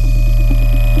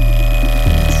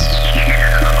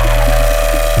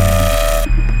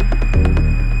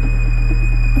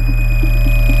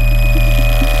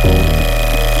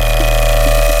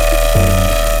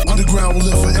 Underground will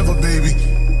live forever, baby.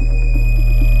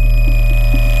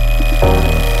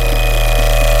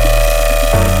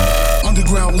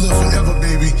 Underground will live forever,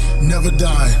 baby. Never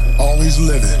die, always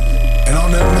living. And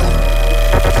on that note,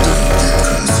 don't get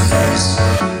confused.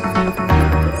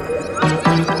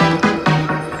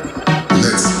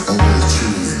 Let's all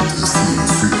tune into the same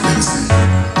frequency.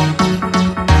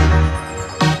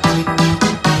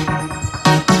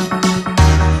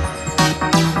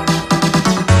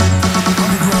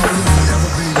 Underground will live forever,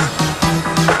 baby.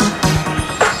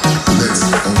 Let's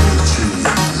all tune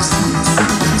into the same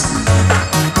frequency.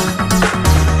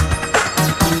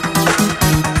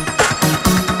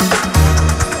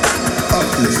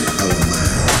 Uplift our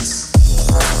minds.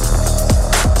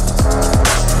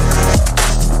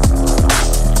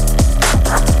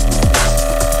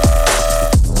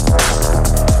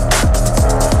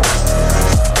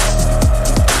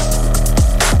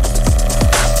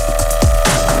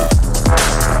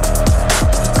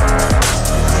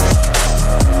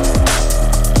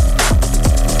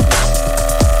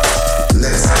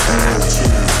 Let's all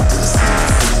tune into the same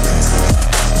frequency.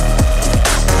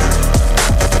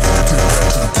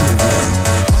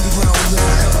 Underground will live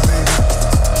forever, baby.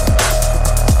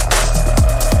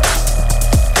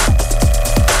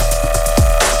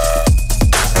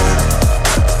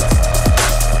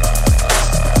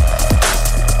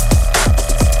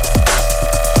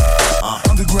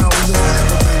 Underground will live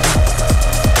forever, baby.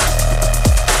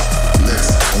 Let's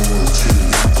all tune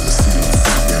into the same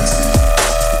frequency.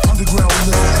 Underground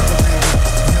will live forever, baby.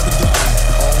 Never die,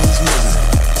 always living.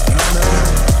 And on that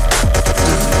note,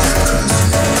 don't get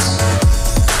confused.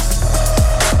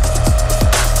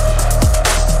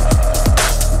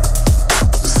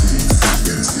 The same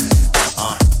frequency.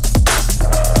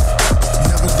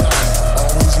 Never die,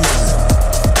 always living.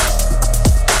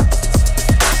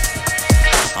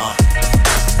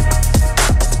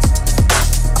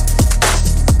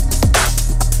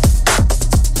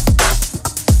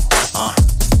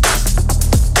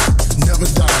 Never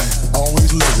die,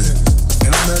 always living.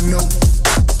 And on that note,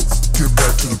 get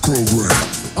back to the program.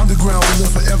 Underground will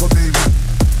live forever, baby.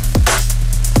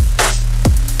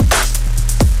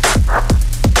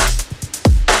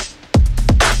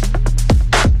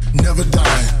 Never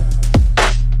die.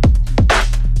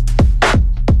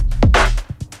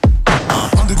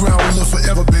 Underground will live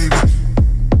forever, baby.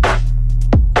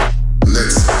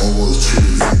 Let's all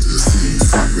tune into the same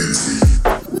frequency.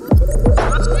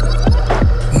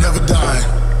 Never die.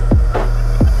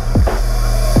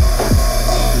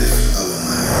 Uplift our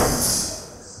minds.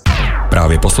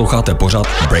 Právě posloucháte pořad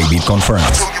Breakbeat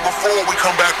Conference. Told you before, we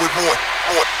come back with more.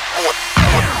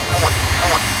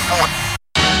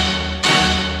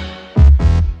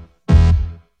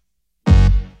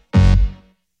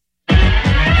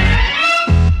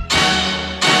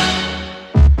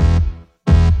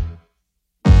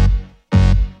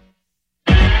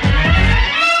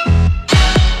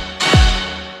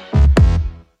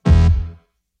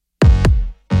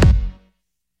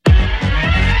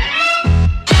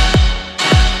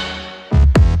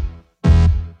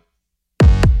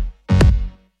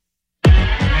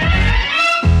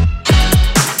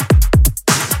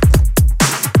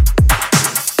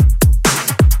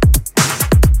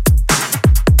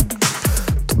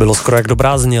 Bylo skoro jak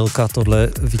dobrá znělka tohle.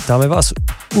 Vítáme vás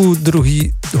u druhé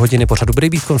hodiny pořadu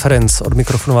Breakbeat Conference. Od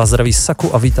mikrofonu vás zdraví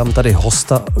Saku a vítám tady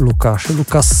hosta Lukáše.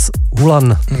 Lukas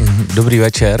Hulan. Dobrý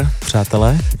večer,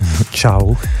 přátelé.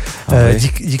 Čau.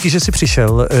 Díky, že jsi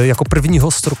přišel jako první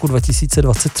host roku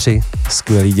 2023.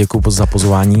 Skvělý, děkuji za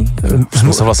pozvání.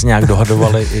 Jsme se vlastně nějak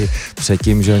dohadovali i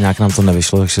předtím, že nějak nám to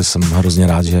nevyšlo, takže jsem hrozně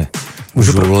rád, že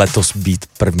můžu letos být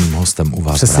prvním hostem u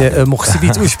vás. Přesně, mohl si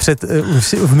být už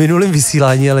v minulém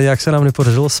vysílání, ale nějak se nám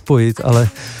nepodařilo spojit, ale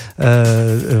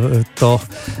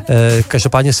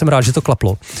každopádně jsem rád, že to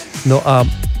klaplo. No a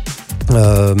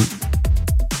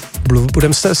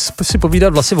budeme si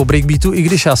povídat vlastně o breakbeatu, i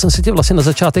když já jsem si tě vlastně na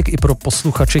začátek i pro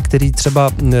posluchače, který třeba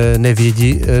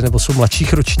nevědí, nebo jsou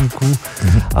mladších ročníků,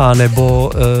 a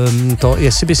nebo to,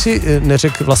 jestli by si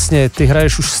neřekl, vlastně ty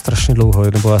hraješ už strašně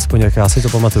dlouho, nebo aspoň jak já si to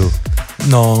pamatuju.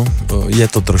 No, je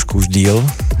to trošku už díl,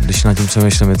 když nad tím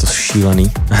přemýšlím, je to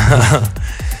šílený.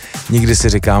 Nikdy si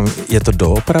říkám, je to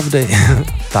doopravdy?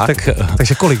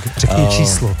 Takže kolik? Řekni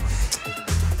číslo.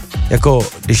 Jako,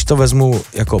 když to vezmu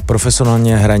jako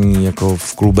profesionálně hraní jako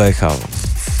v klubech a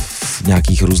v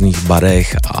nějakých různých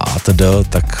barech a td.,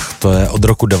 tak to je od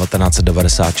roku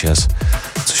 1996,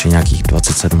 což je nějakých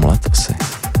 27 let asi.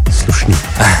 Slušný.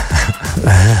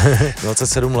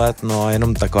 27 let, no a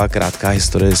jenom taková krátká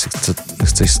historie, jestli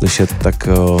chceš slyšet, tak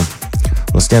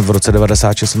vlastně v roce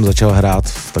 96 jsem začal hrát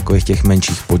v takových těch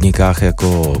menších podnikách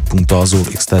jako Punto Azul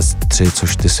XT3,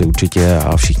 což ty si určitě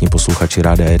a všichni posluchači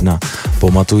Rádia 1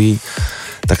 pamatují.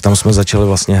 Tak tam jsme začali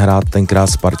vlastně hrát tenkrát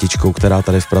s partičkou, která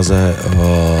tady v Praze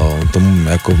tomu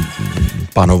jako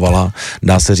panovala.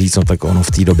 Dá se říct, no tak ono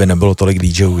v té době nebylo tolik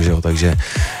DJů, že jo, takže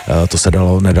to se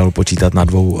nedalo počítat na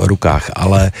dvou rukách,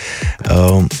 ale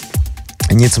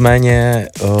nicméně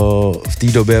v té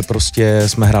době prostě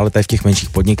jsme hráli tady v těch menších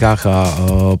podnikách a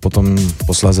potom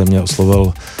posléze mě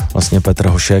oslovil vlastně Petr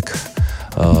Hošek,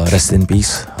 rest in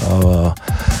peace,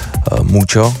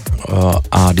 Mucho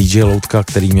a DJ Loutka,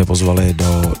 který mě pozvali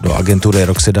do agentury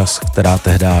Roxidas, která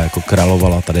tehdy jako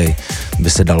královala tady, by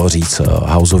se dalo říct,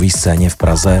 houseový scéně v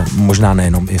Praze, možná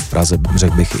nejenom i v Praze,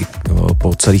 řekl bych i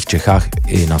po celých Čechách,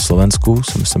 i na Slovensku,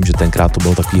 si myslím, že tenkrát to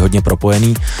bylo takový hodně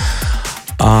propojený.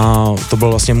 A to byl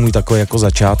vlastně můj takový jako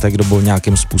začátek, to byl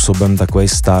nějakým způsobem takový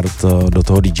start do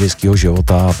toho DJského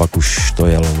života a pak už to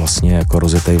jelo vlastně jako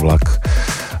rozjetý vlak,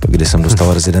 kdy jsem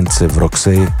dostal rezidenci v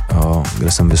Roxy,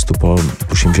 kde jsem vystupoval,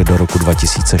 tuším, že do roku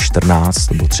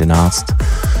 2014 nebo 13.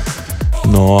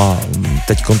 No a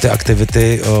teďkon ty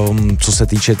aktivity, co se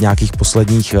týče nějakých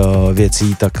posledních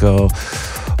věcí, tak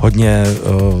hodně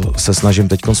se snažím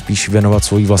teďkon spíš věnovat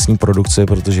svojí vlastní produkci,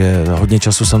 protože hodně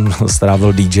času jsem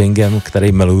strávil DJingem,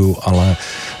 který miluju, ale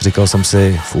říkal jsem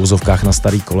si v úzovkách na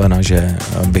starý kolena, že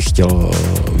bych chtěl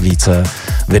více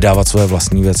vydávat svoje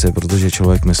vlastní věci, protože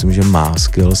člověk myslím, že má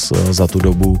skills za tu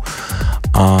dobu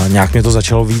a nějak mě to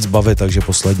začalo víc bavit, takže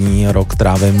poslední rok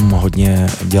trávím hodně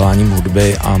děláním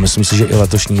hudby a myslím si, že i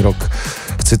letošní rok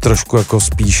chci trošku jako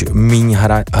spíš míň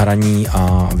hraní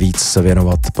a víc se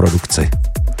věnovat produkci.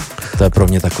 To je pro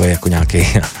mě takový jako nějaký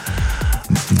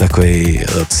takový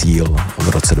cíl v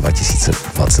roce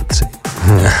 2023.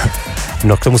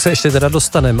 No k tomu se ještě teda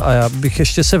dostanem a já bych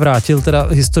ještě se vrátil teda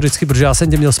historicky, protože já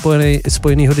jsem tě měl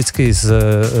spojenýho vždycky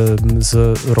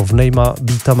s rovnejma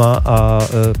beatama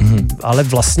ale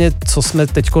vlastně, co jsme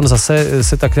teďkon zase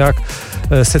se tak nějak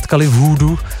setkali v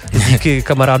Hoodu, díky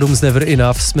kamarádům z Never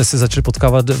Enough jsme se začali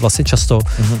potkávat vlastně často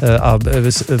a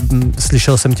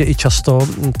slyšel jsem tě i často,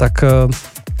 tak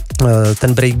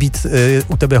ten breakbeat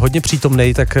u tebe hodně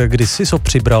přítomnej, tak kdy jsi ho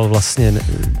přibral vlastně?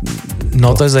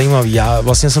 No to je zajímavý, já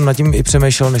vlastně jsem nad tím i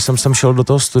přemýšlel, než jsem sem šel do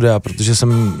toho studia, protože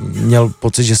jsem měl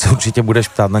pocit, že se určitě budeš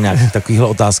ptát na nějaké takovéhle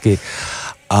otázky.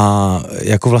 A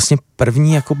jako vlastně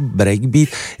první jako breakbeat,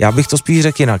 já bych to spíš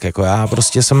řekl jinak, jako já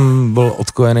prostě jsem byl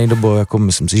odkojený dobu, jako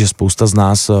myslím si, že spousta z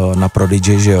nás na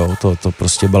Prodigy, že jo, to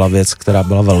prostě byla věc, která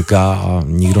byla velká a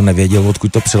nikdo nevěděl,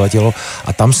 odkud to přiletělo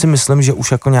a tam si myslím, že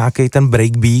už jako nějaký ten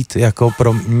breakbeat, jako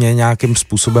pro mě nějakým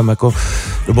způsobem jako,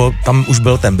 nebo tam už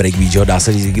byl ten breakbeat, že jo, dá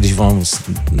se říct, když volám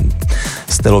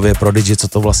stylově Prodigy, co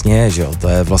to vlastně je, že jo, to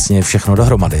je vlastně všechno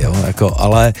dohromady, jo, jako,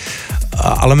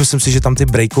 ale myslím si, že tam ty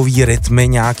breakový rytmy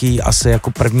nějaký asi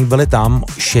jako první byly tam,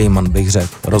 Shaman bych řekl,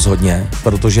 rozhodně,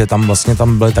 protože tam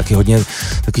byly taky hodně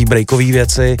takový breakový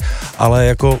věci, ale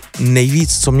jako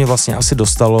nejvíc, co mě vlastně asi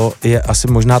dostalo, je asi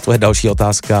možná tvoje další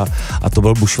otázka a to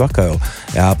byl Bushwacka, jo.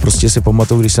 Já prostě si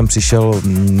pamatuju, když jsem přišel,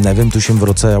 nevím, tuším v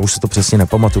roce, já už se to přesně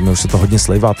nepamatuju, mě už se to hodně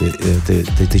slejvá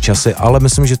ty časy, ale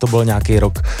myslím, že to byl nějaký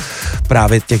rok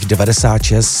právě těch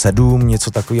 96, 7,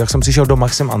 něco takový, jak jsem přišel do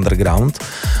Maxim Underground,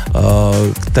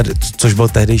 což byl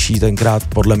tehdejší tenkrát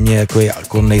podle mě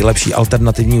jako nejlepší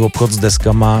alternativní obchod s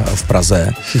deskama v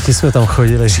Praze. Všichni jsme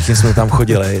tam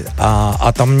chodili.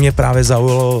 A tam mě právě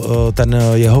zaujalo ten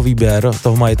jeho výběr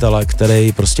toho majitele,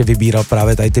 který prostě vybíral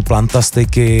právě tady ty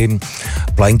plantastiky,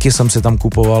 plenky jsem si tam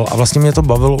kupoval a vlastně mě to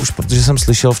bavilo už, protože jsem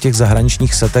slyšel v těch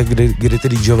zahraničních setech, kdy ty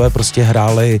DJové prostě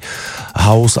hráli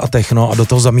house a techno a do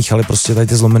toho zamíchali prostě tady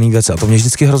ty zlomený věci a to mě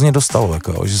vždycky hrozně dostalo,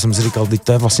 jako, že jsem si říkal, teď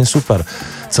to je vlastně super,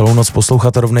 celou noc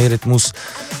poslouchat rovnej rytmus,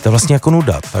 to je vlastně jako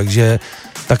nuda, takže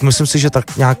tak myslím si, že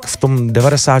tak nějak v tom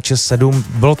 96-7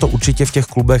 bylo to určitě v těch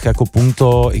klubech jako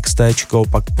Punto, XTčko,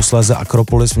 pak posléze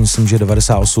Akropolis, myslím, že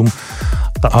 98.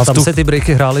 Tam se ty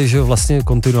breaky hrály, že vlastně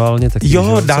kontinuálně taky.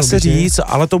 Jo, že? dá se říct,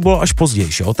 ale to bylo až později,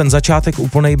 jo. Ten začátek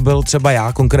úplnej byl třeba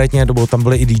já konkrétně, nebo tam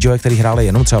byli i DJové, kteří hráli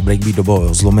jenom třeba breakbeat,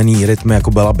 nebo zlomený rytmy,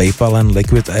 jako byla Baypalen,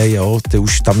 Liquid A, jo, ty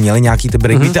už tam měli nějaký ty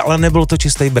breakbeaty, ale nebyl to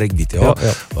čistý breakbeat, jo.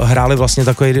 Hráli vlastně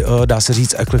takový, dá se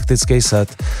říct, eklektický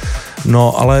set.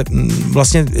 No, ale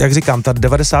vlastně, jak říkám, ta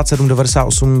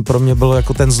 97-98 pro mě byl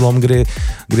jako ten zlom, kdy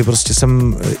prostě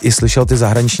jsem i slyšel ty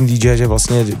zahraniční DJ, že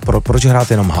vlastně proč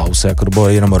hrát jenom house, jako to bylo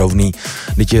jenom rovný,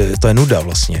 to je nuda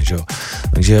vlastně, že jo.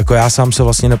 Takže jako já sám se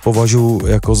vlastně nepovažuji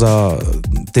jako za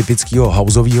typického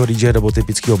houseového DJ nebo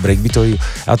typického breakbeatového,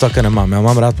 já to také nemám, já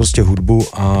mám rád prostě hudbu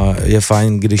a je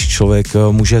fajn, když člověk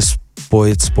může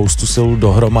spojit spoustu sil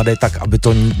dohromady, tak aby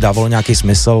to dávalo nějaký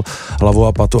smysl, hlavu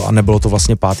a patu a nebylo to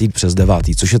vlastně 5. přes 9,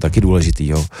 což je taky důležitý,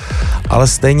 jo. Ale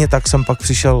stejně tak jsem pak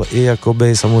přišel i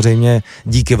jakoby samozřejmě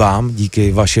díky vám,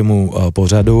 díky vašemu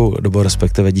pořadu, nebo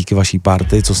respektive díky vaší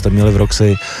party, co jste měli v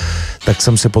Roxy, tak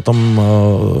jsem si potom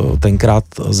tenkrát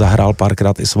zahrál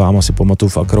párkrát i s váma, si pamatuju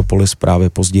v Akropolis právě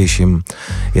pozdějším,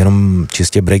 jenom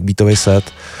čistě breakbeatový set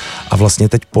a vlastně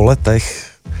teď po letech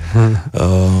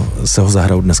se ho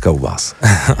zahraju dneska u vás.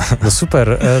 No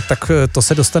super, tak to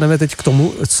se dostaneme teď k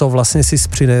tomu, co vlastně si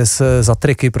přines za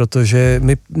tracky, protože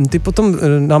ty potom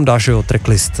nám dáš, jo,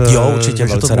 tracklist. Jo, určitě,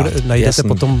 velice rád. Najdete Jasný.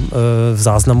 potom v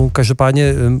záznamu,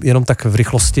 každopádně jenom tak v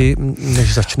rychlosti,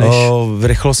 než začneš. V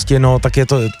rychlosti, no, tak je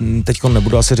to, teďko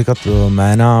nebudu asi říkat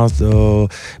jména,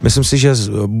 myslím si, že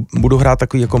budu hrát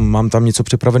takový, jako mám tam něco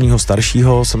připraveného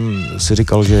staršího, jsem si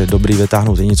říkal, že je dobrý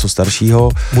vytáhnout i něco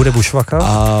staršího. Bude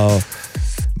bušvaka? A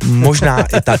možná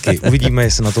i taky, uvidíme,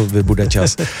 jestli na to bude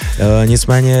čas.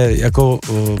 Nicméně jako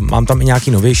mám tam i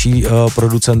nějaký novější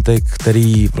producenty,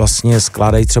 který vlastně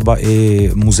skládají třeba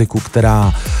i muziku,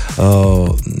 která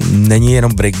není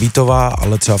jenom breakbeatová,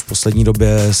 ale třeba v poslední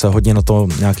době se hodně na to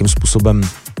nějakým způsobem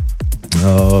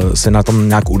se na tom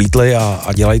nějak ulítli a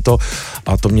dělají to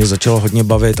a to mě začalo hodně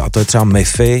bavit a to je třeba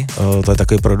Miffy, to je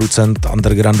takový producent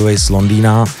undergroundový z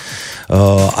Londýna,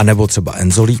 a nebo třeba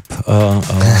Enzolíp,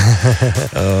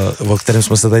 o kterém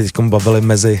jsme se tady teď bavili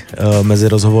mezi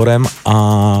rozhovorem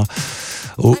a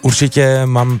určitě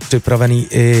mám připravený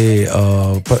i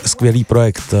skvělý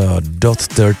projekt Dot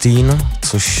 13,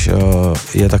 což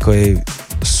je takový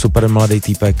super mladý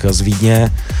týpek z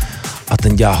Vídně a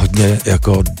ten dělá hodně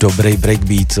jako dobrý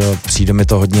breakbeat, přijde mi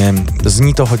to hodně,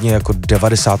 zní to hodně jako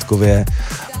 90kově,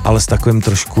 ale s takovým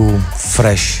trošku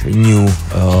fresh, new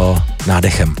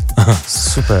nádechem.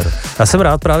 Super. Já jsem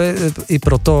rád právě i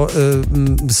proto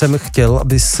jsem chtěl,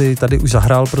 aby si tady už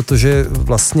zahrál, protože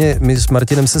vlastně my s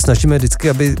Martinem se snažíme vždycky,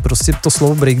 aby prostě to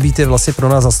slovo breakbeat je vlastně pro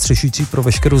nás zastřešující pro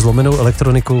veškerou zlomenou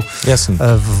elektroniku. Jasný.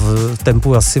 V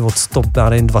tempu asi od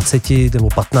 120 nebo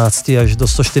 15 až do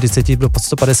 140 do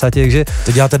 150, takže...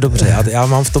 To děláte dobře, já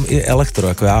mám v tom i elektro,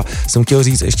 jako já jsem chtěl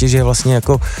říct ještě, že vlastně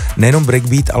jako nejenom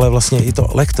breakbeat, ale vlastně i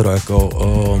to elektro, jako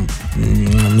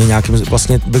mě nějakým,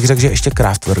 vlastně bych řekl, že ještě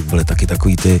Kraftwerk byly taky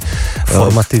takový ty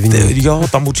formativní. Jo,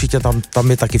 tam určitě, tam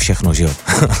je taky všechno, že jo.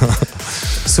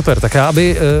 Super, tak já,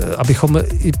 abychom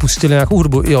i pustili nějakou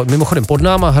hudbu. Jo, mimochodem pod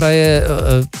náma hraje,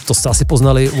 to jste asi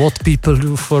poznali, What People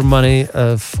Do For Money,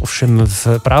 ovšem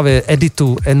právě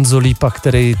editu Enzolípa,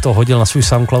 který to hodil na svůj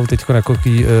SoundCloud teďko jako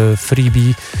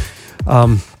freebie. A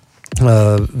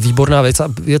výborná věc a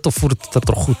je to furt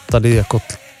trochu tady jako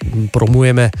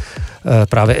promujeme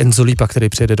právě Enzolípa, který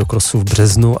přijede do Crossu v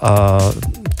březnu a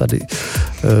tady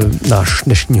náš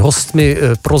dnešní host mi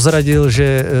prozradil,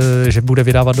 že bude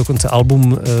vydávat dokonce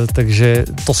album, takže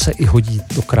to se i hodí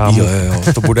do krámu.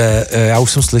 Jo, to bude, já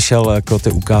už jsem slyšel jako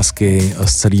ty ukázky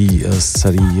z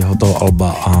celého toho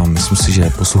alba a myslím si, že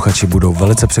posluchači budou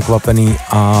velice překvapený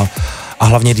a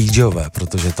hlavně DJové,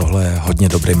 protože tohle je hodně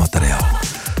dobrý materiál.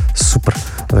 Super,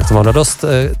 tak to mám radost.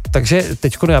 Takže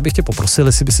teďko já bych tě poprosil,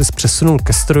 jestli by ses přesunul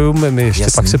ke strojům, my ještě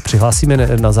pak se přihlásíme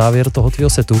na závěr toho tvýho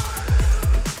setu.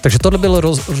 Takže tohle byl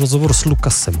rozhovor s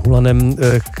Lukasem Hulanem,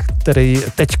 který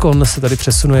teďkon se tady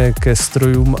přesunuje ke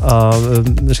strojům a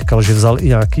říkal, že vzal i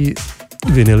nějaký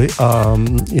vinily a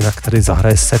jinak tady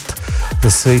zahraje set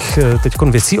ze svých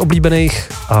teďkon věcí oblíbených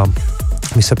a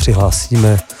my se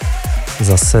přihlásíme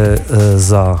zase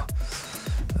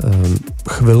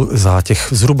za těch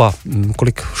zhruba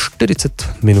 40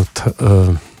 minut.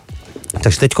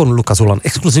 Takže teďkon Lukas Hulan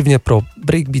exkluzivně pro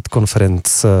Breakbeat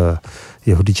Conference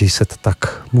jeho DJ set,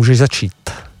 tak můžeš začít.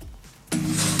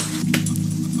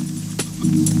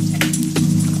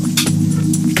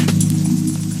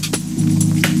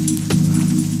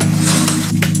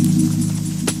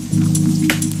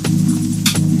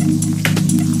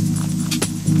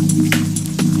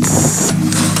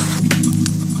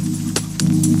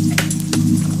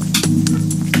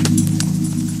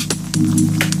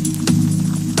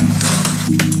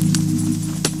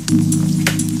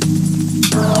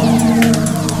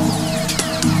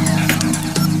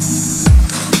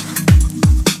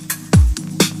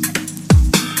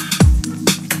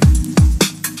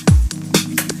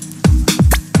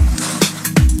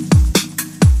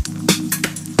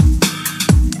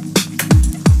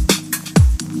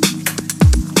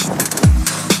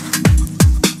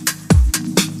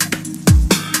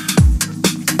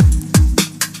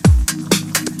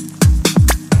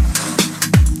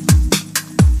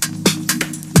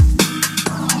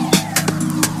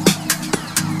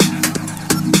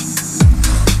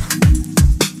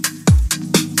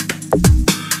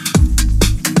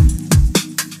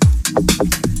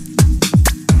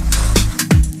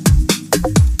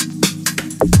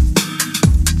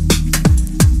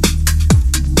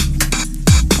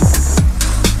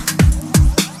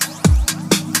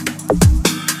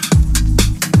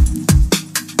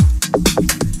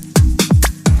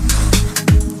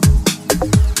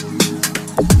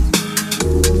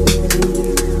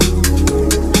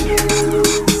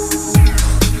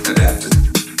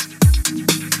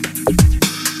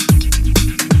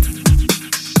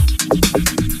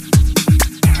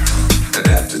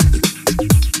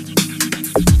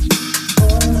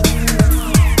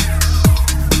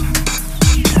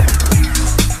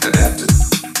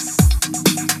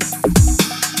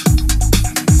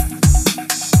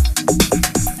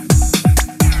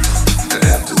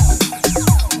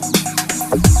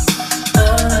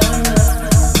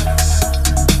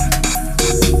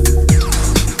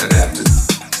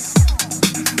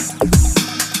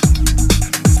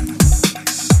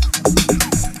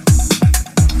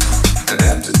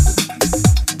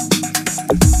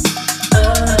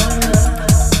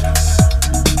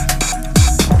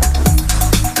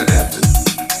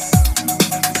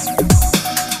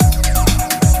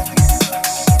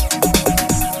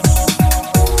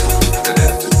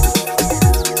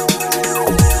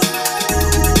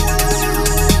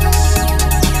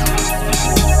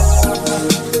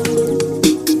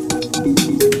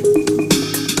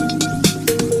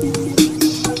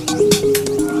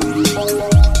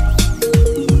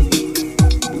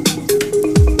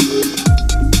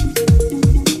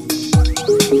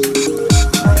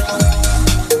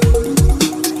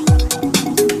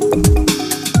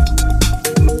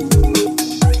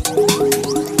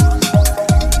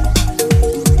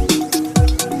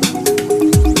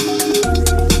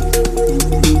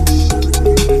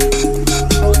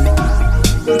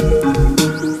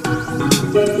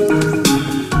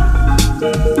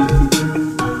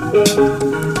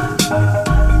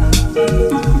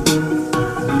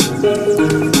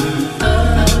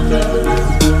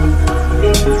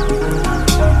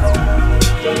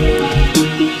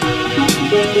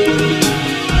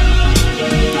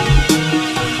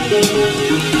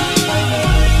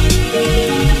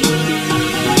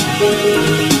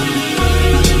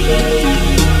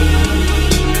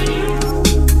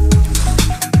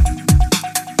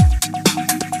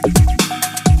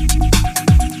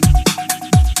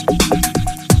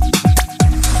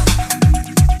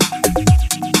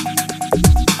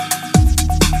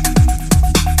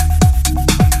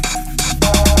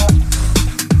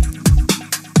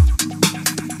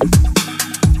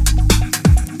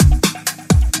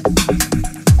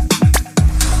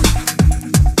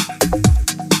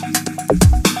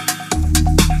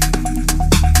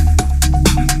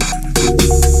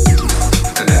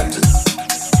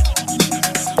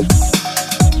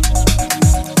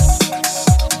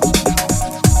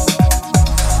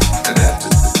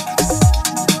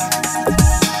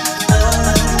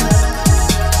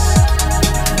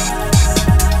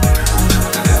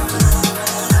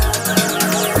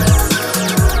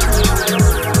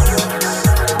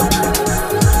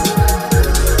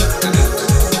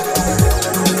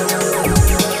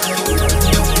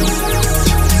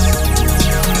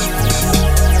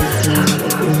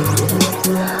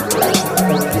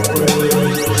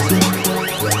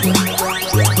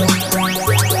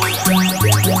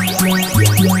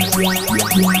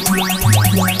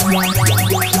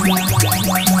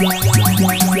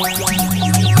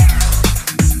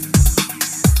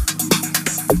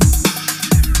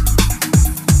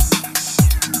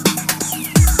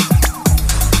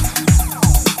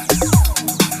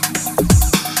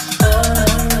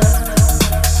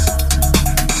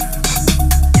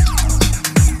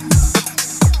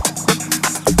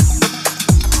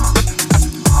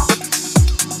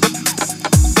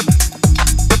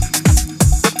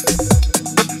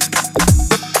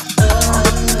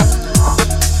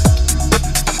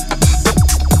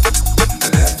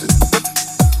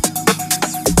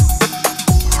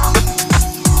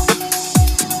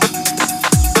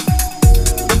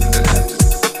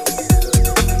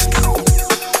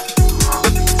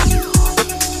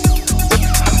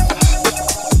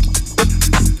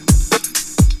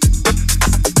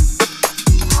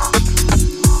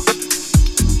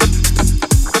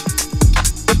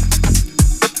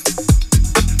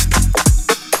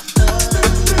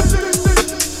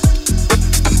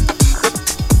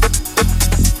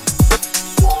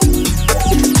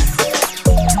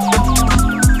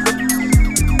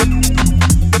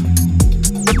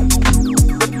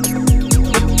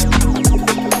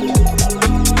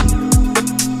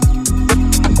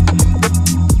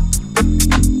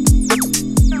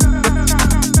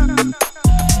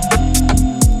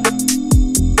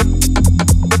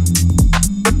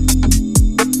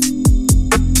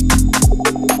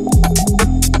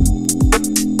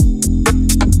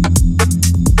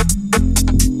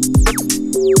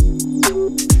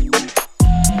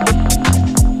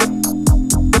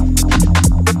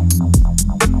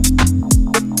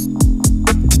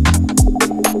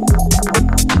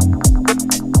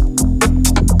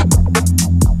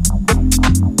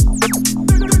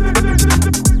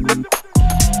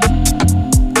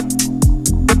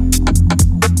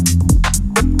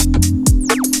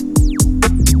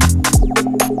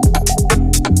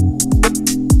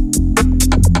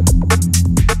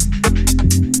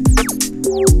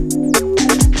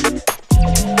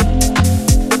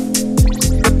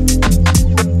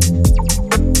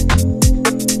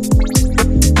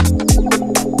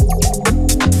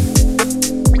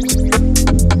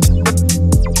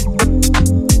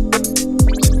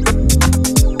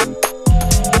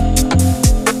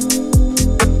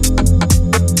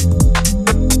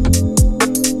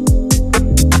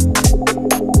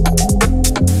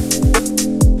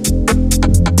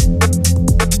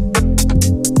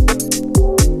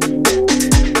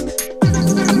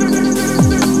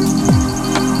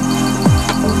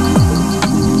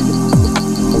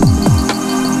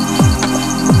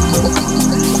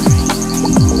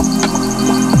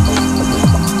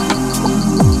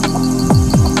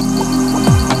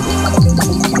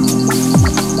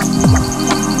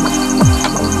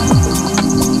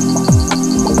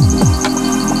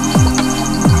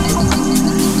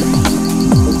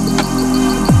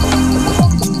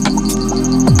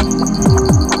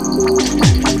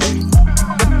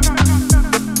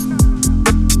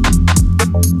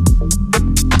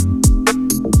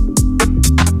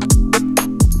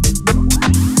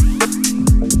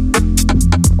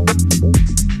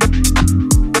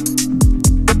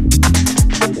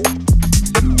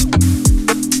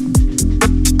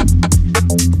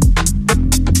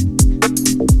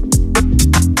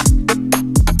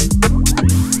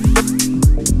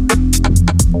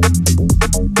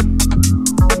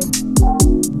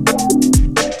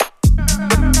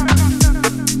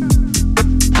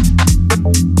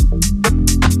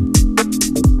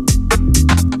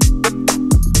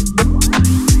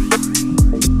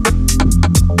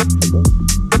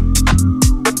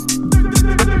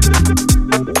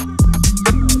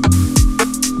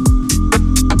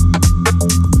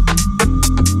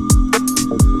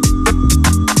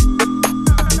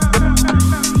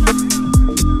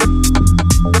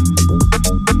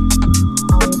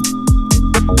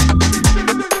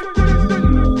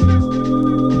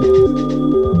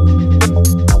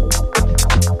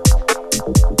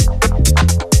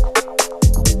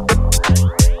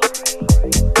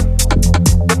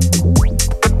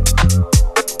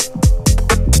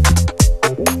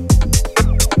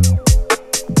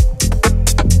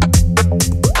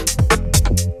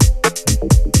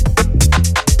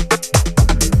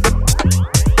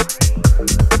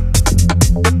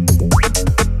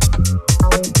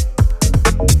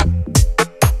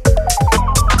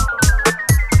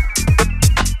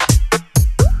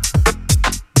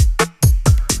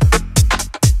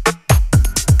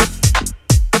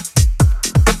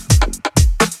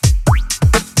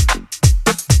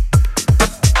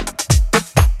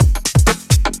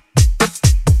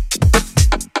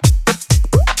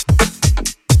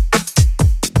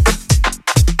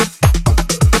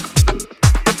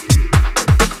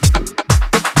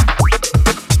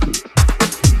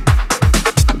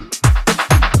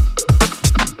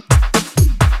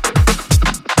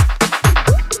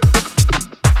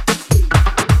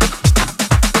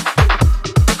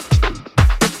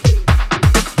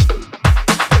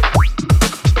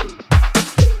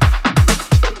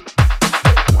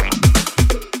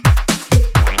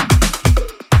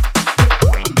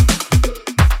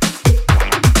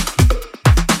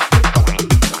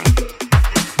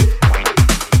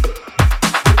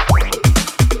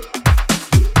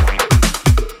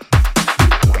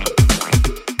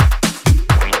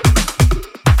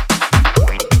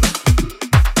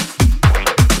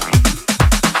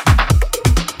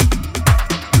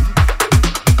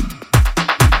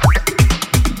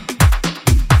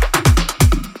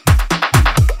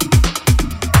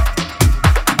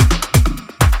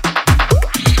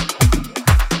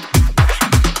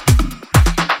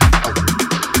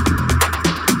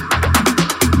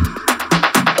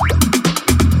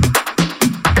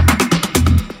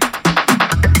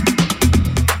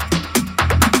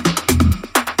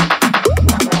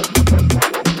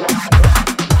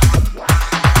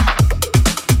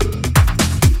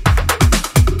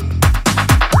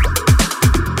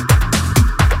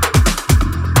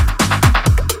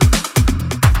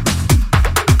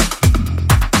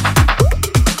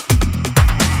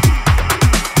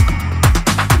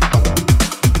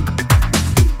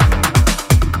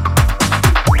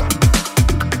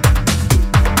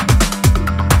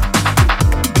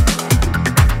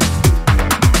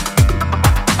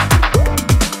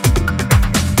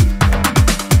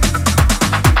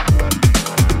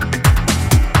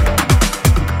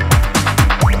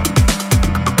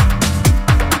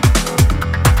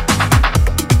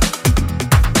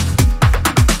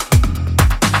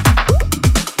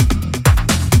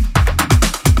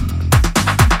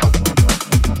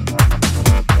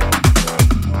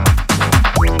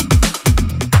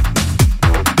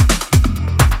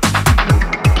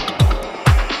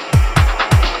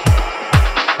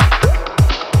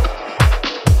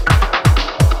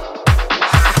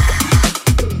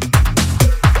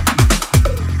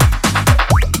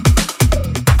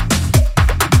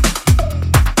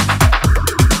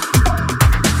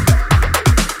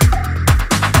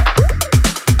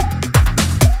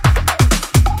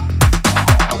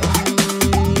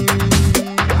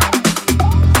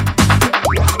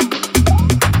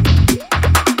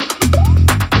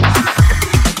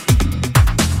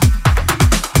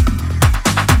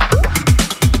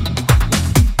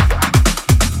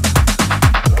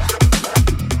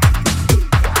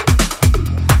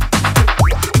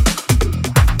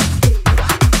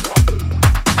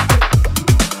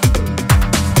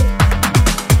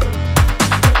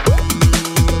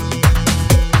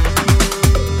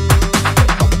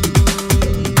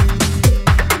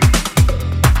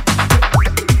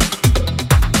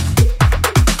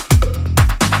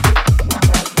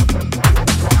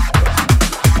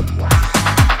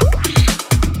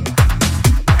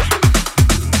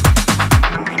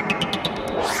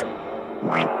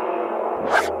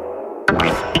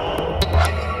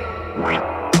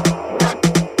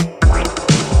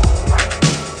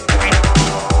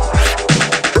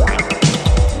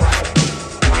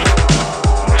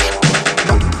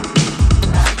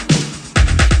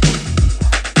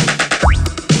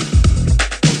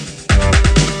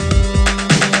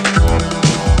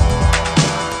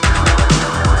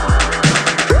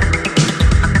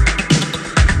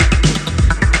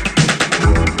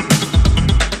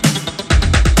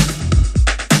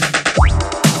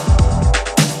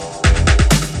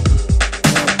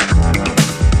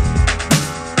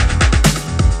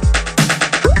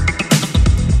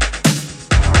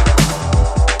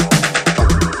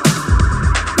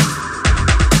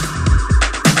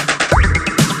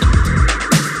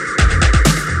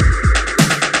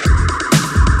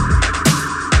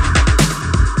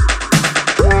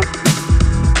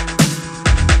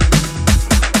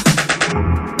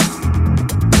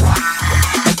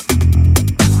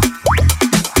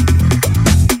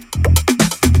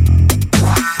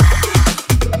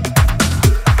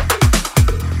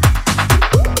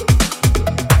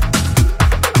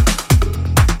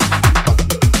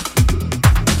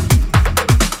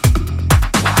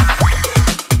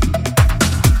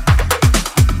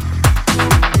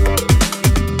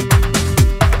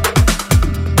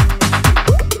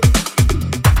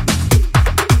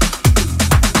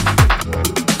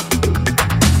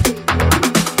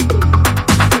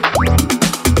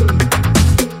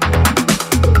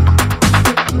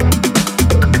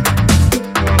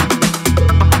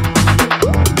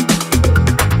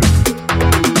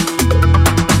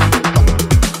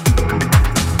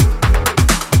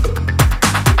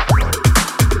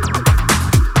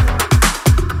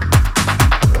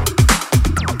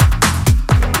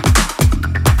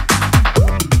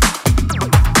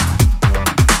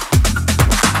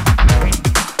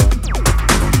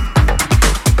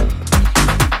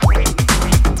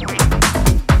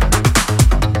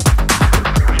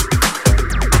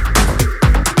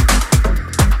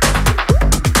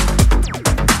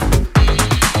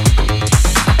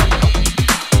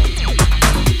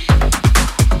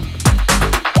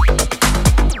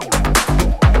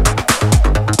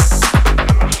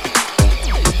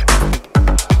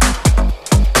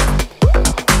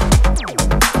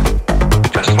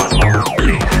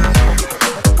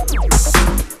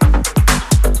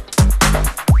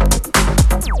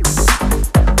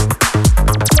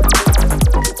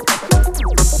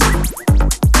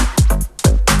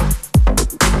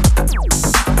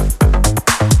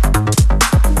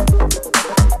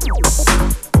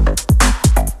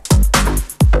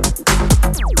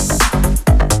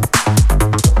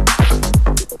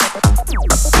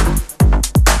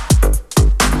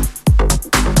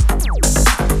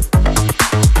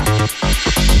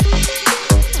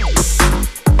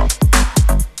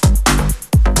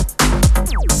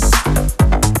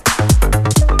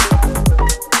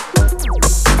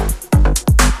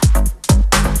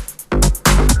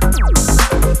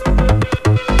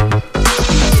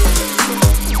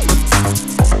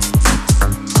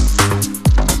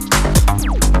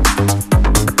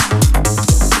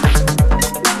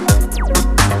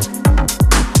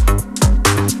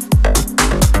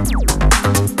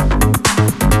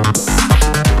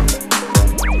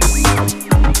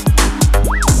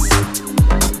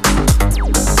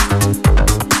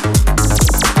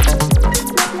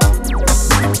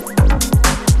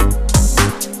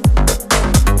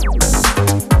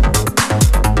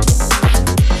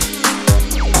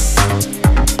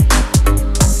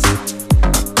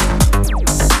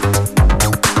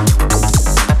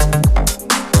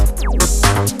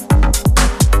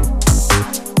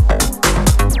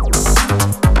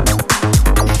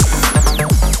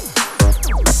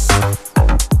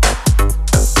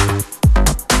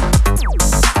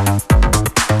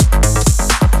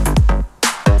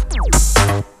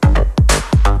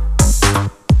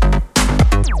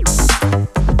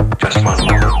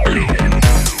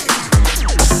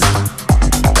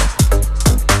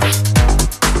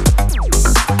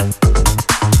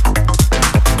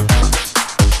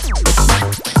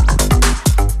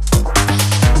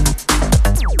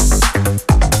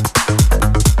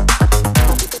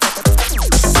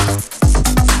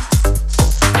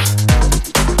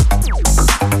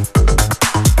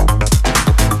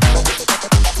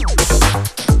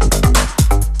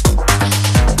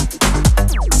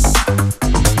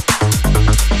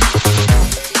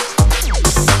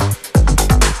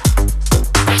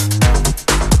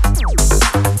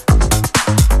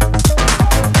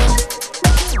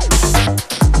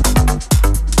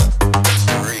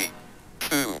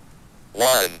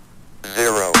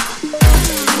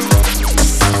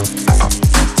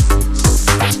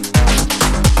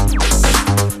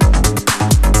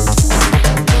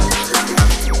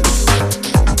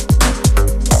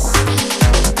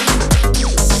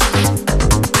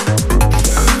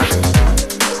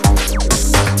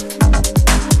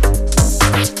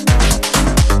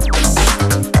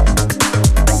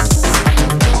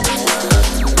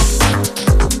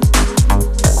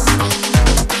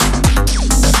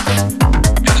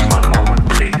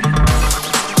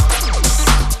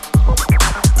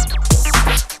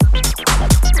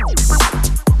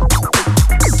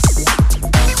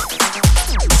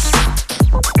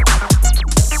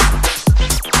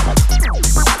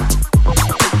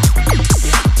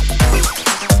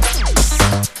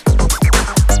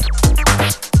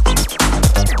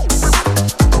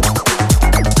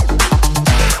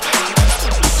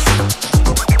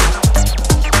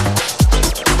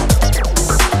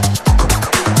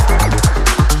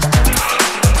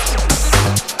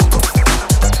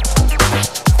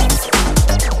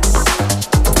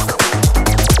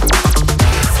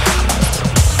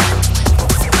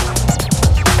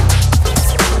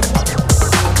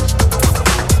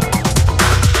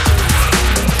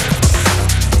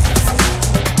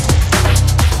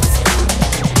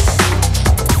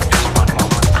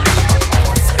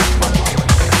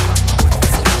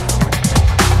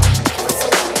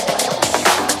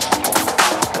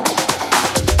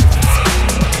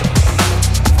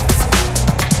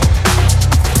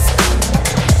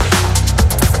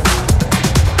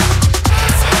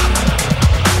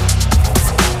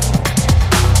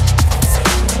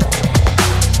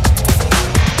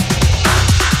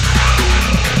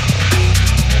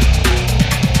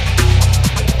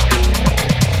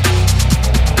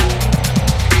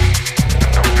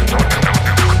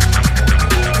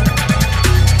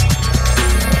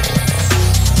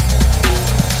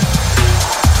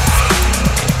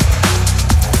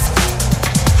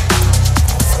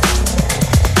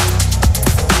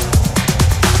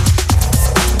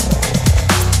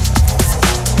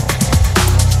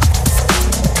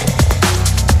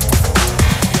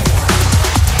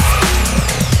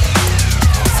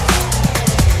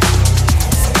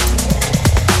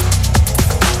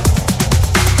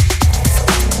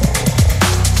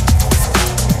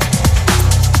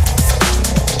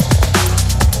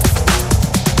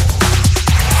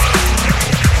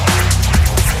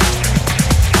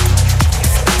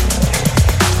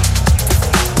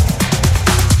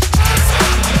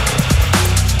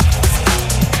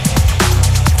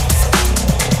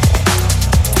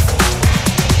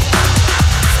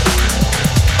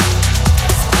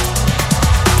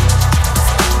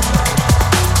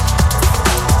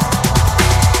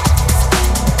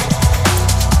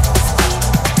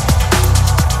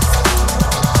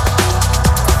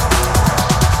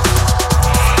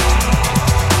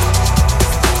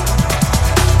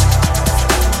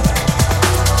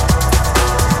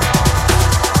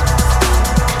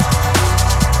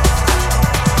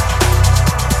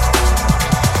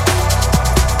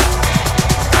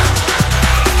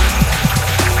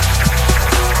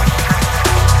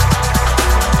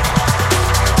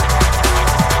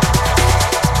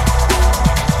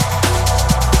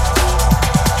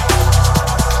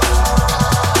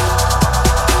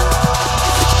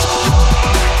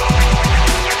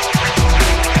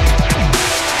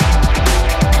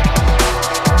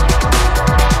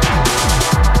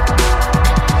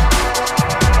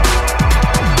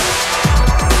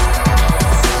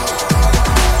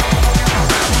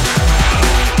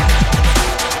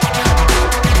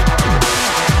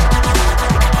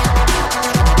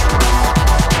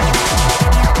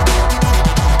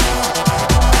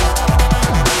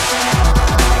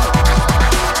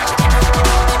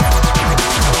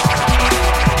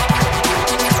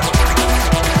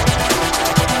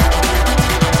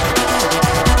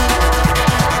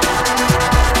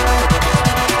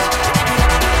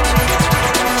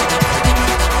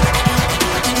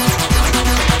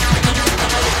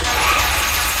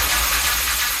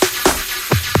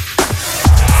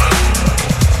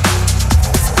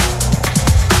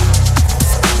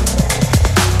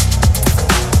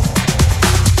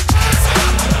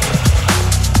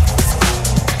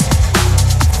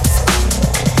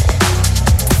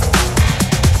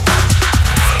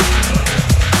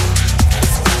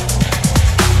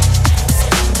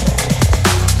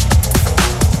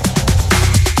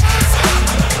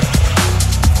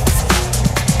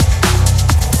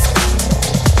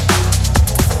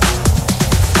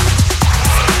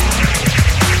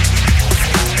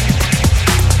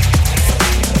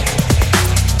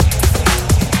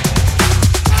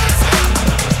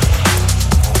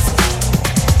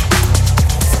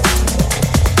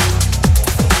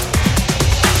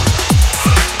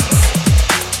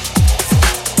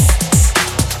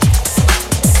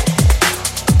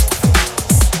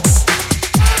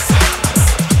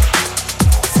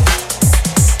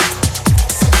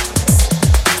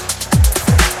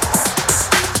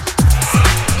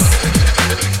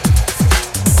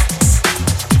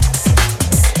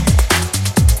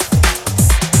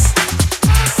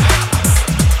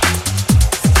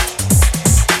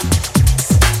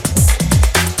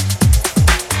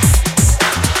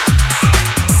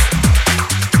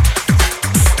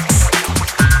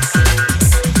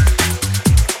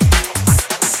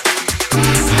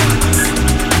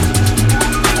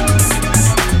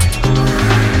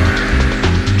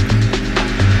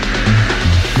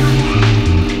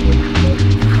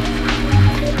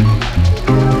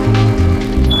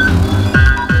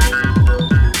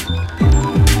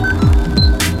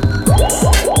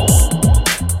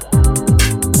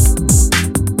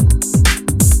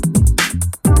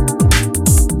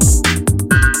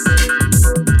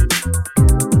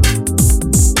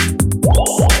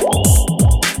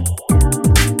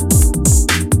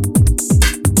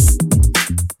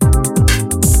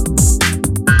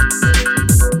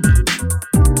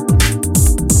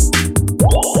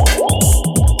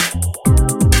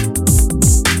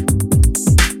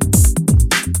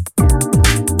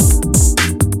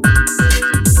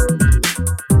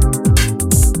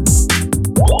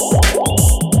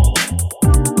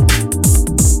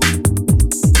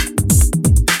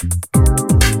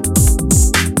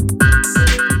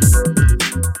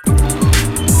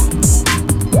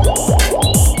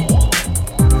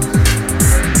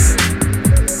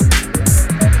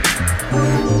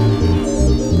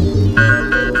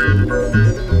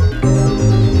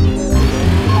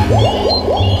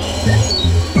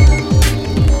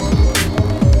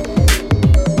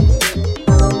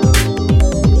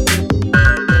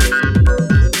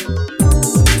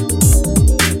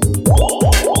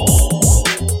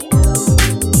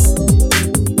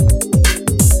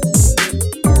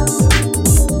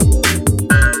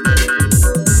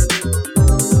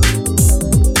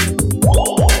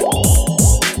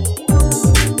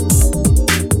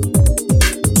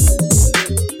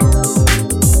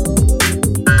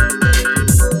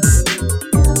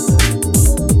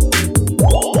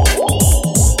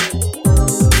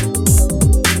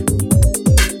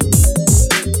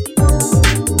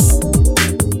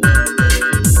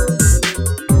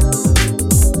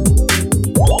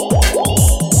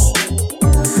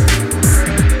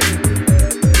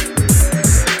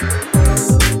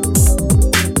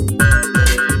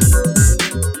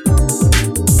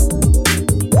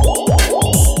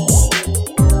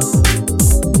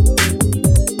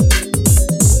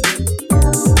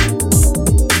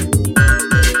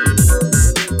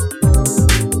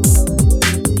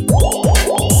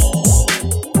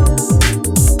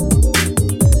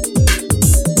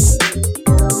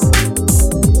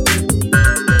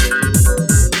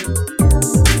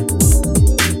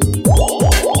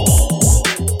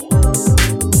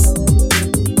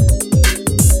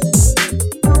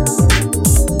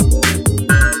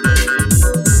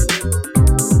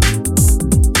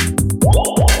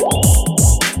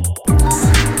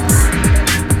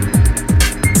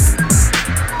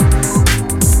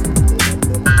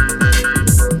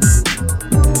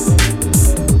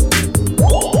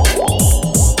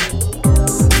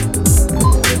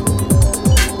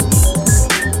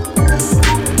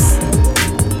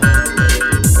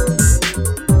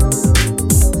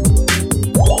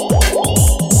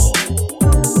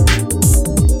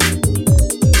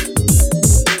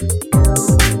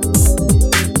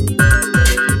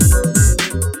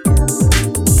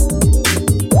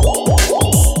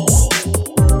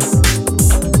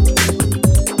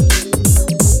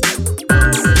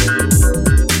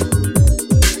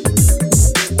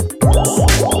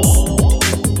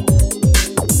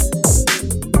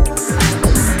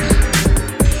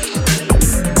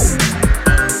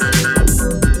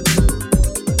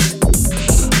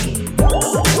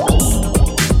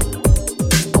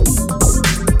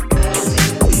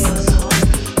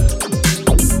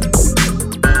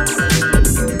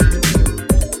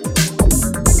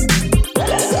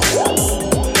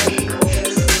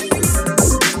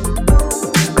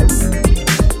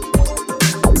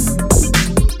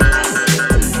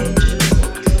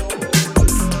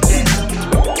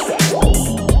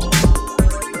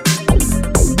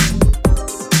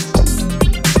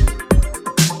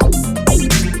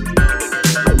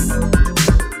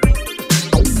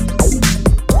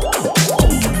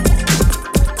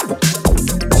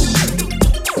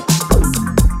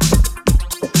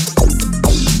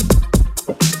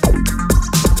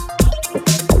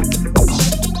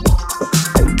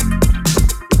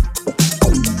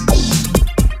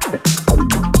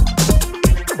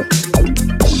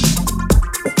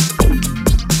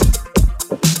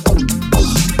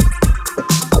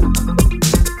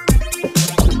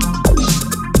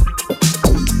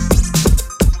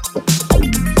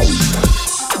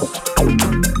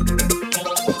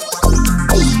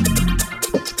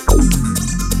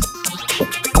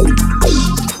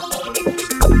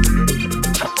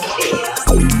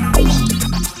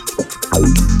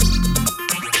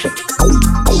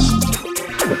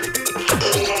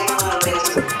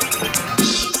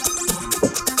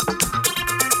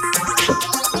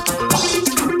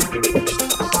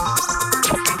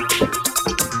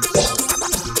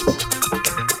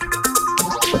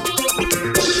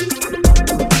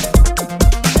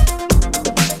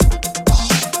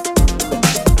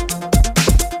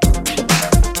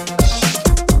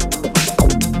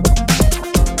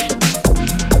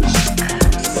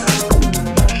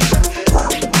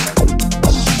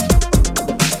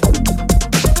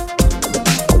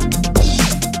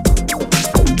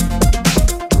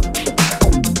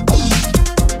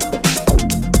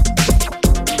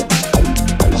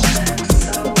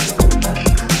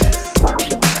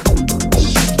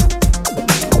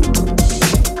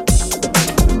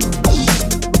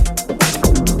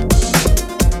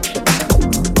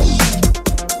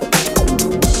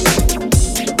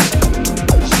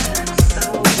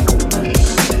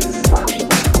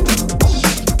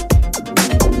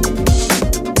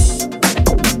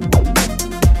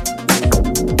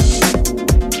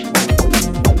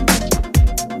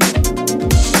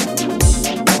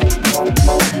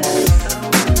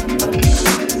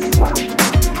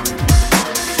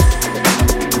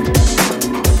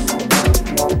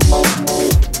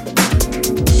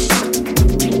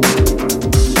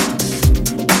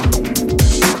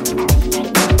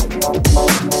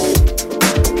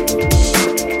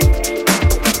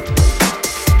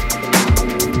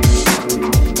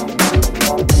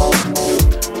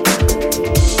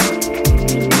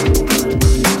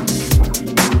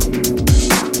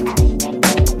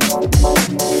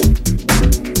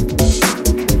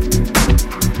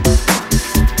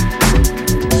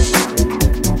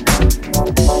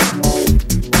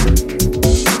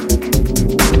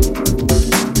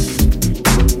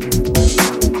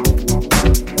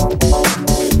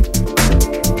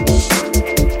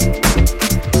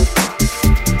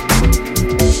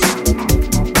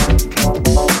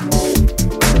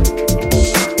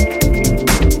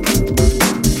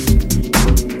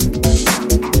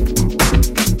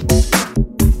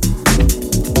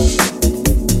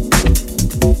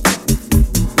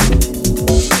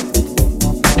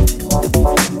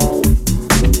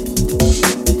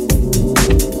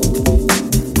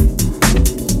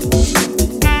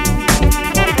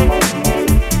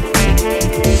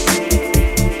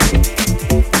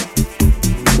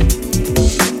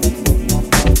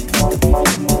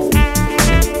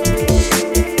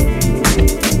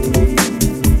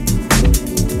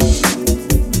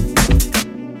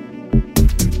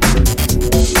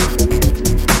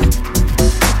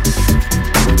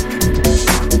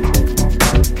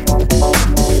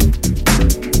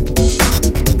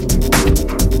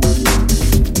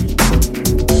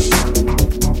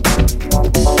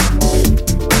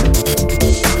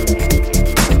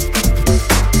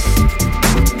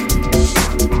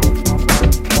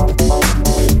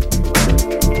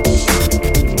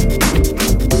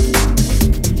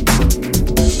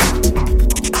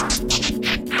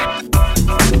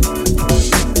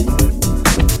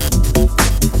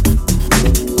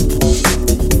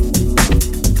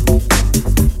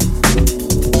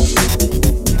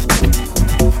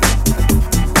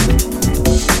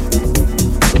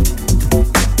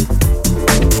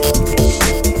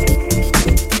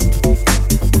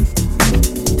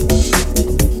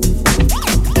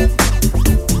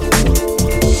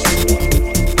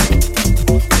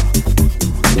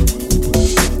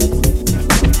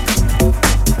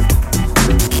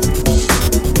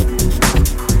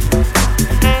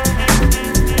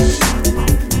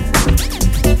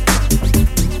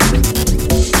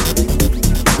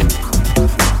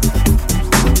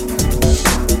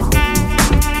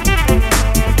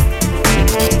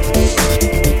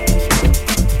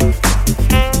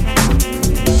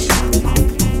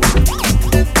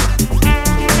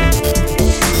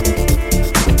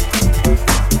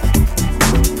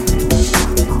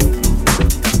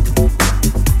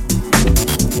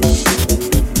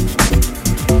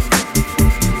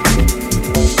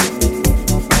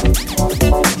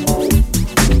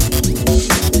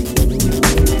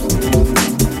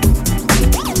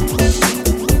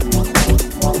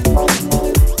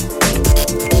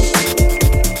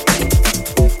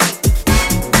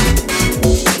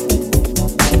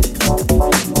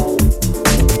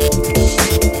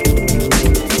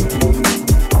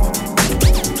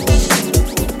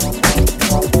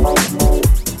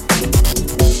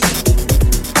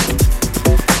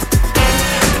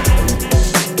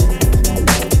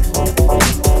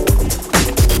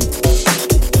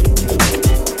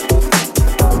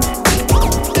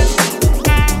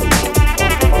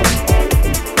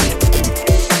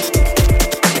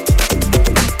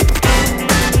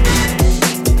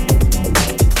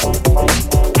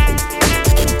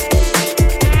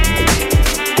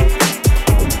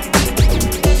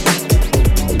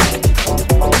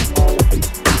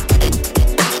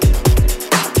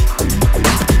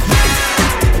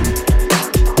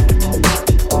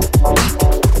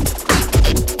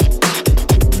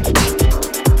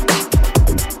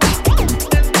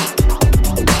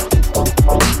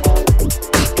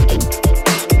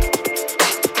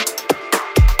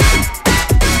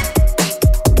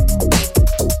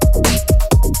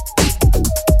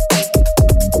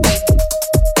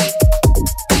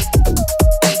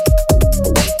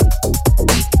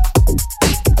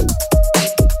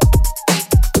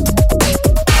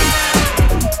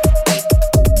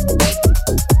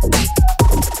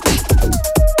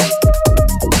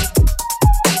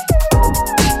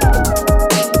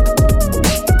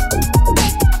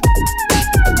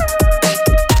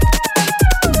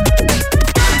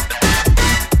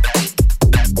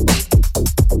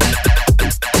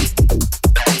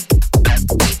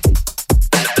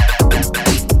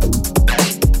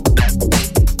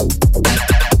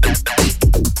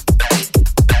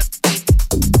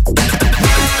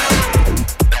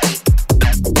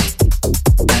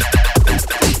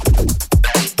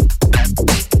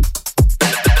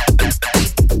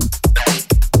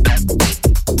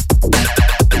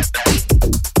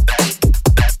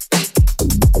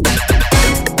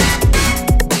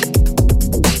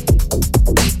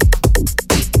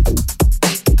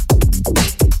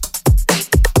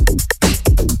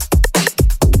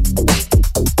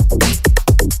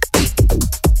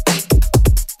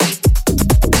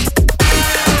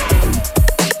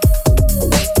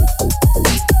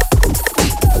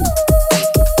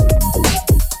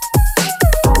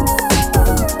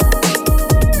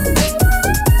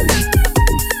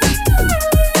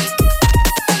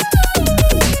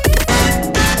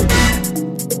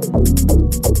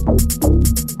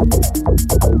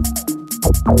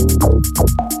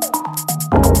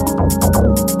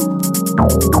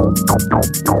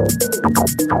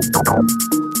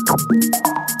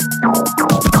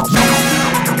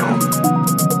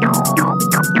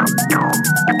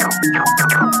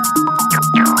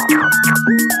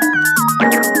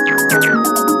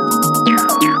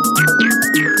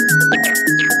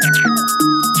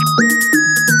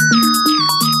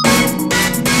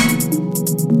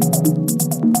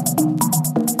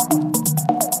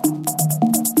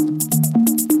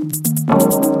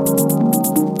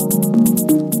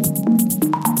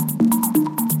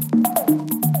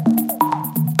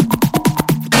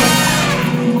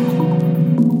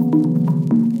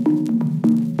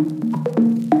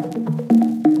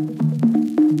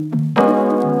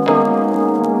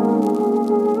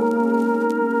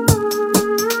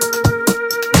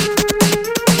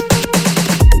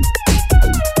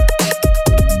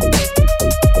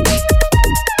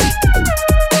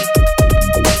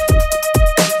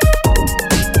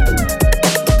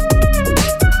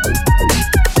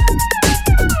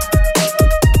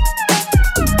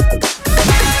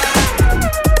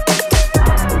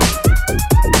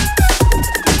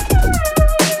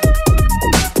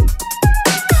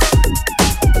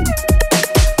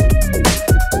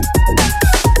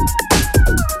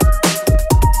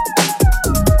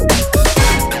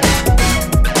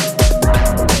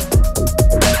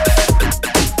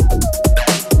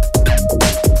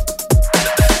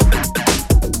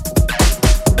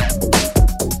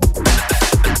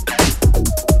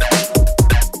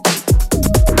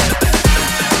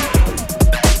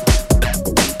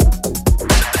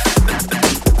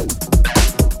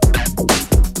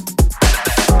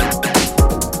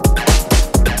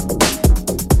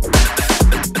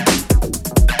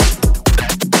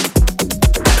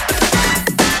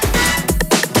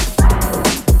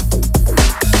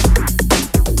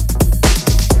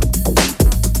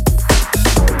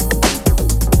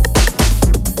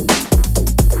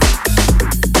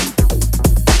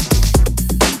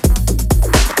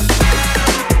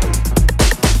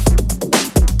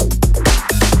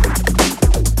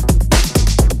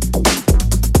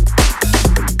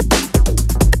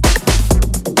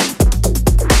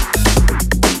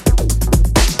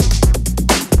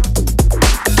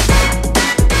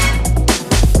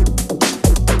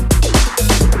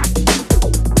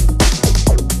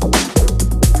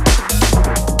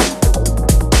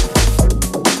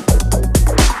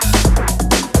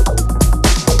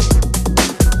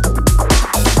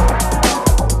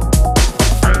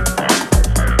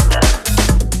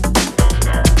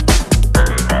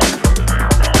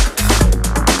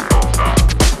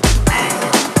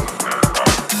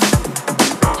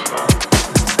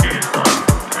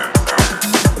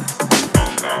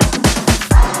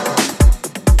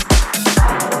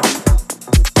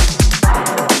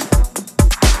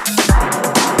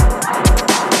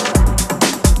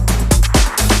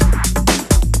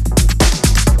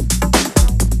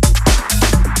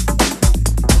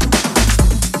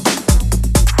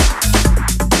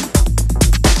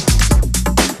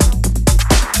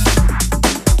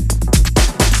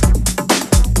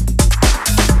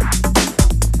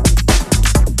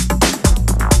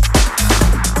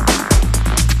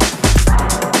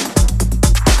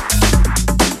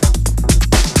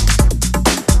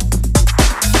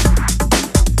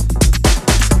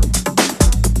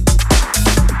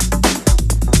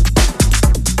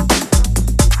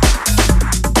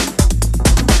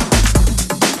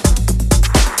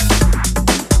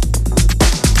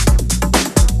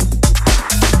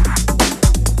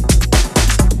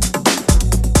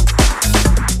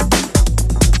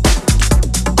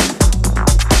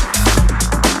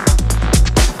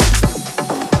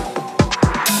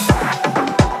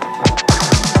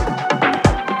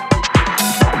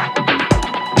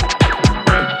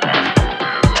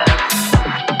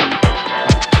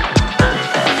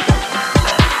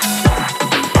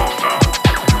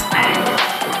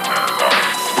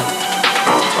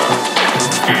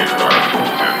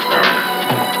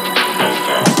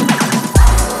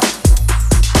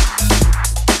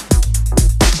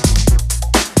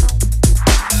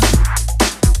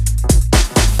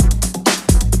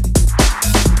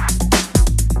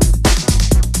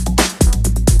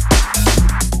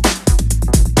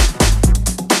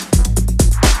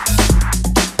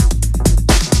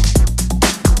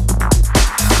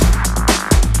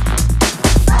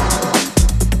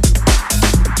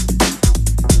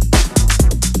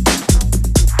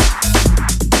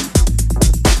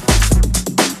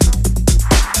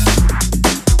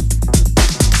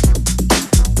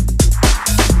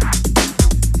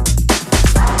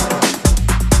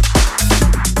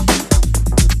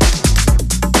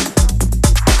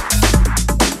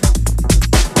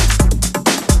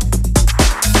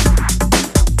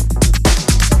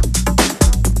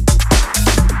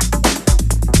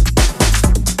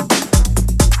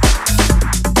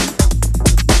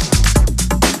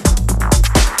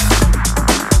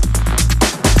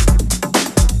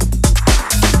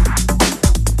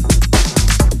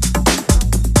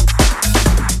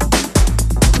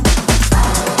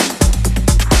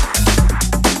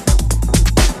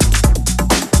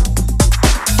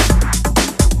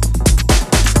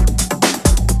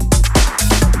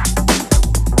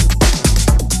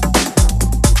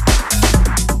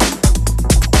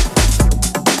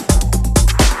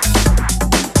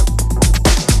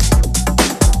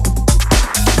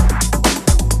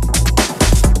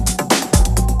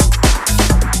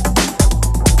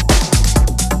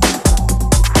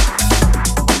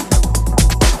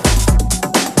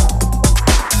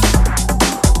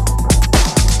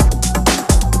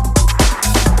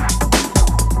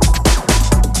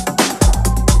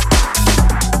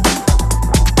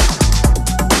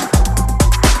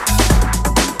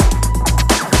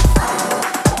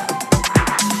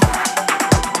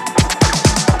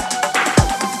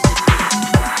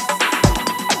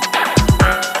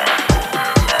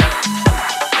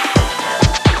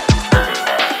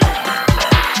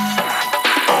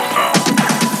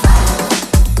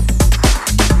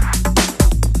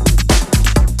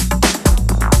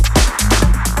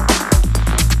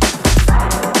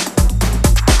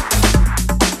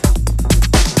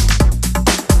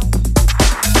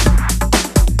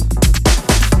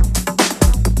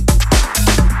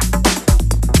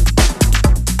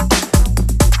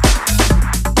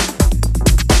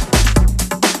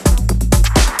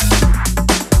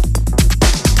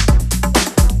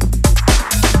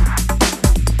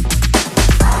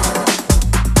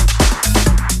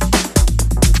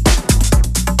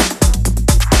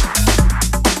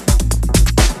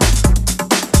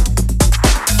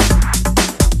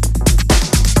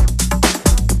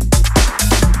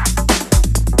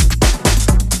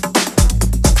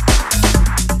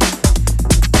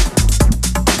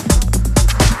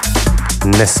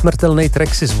 Nesmrtelný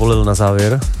track si zvolil na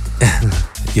závěr,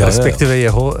 respektive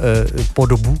jeho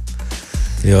podobu.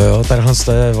 Jo, takhle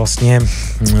to je vlastně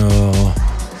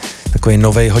takový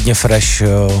novej, hodně fresh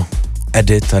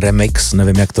edit, remix,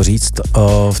 nevím jak to říct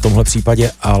v tomhle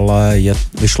případě, ale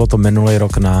vyšlo to minulý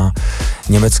rok na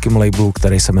německém labelu,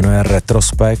 který se jmenuje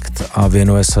Retrospect a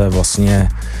věnuje se vlastně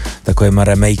takovým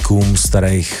remakeům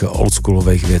starých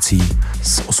oldschoolových věcí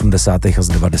z 80. a z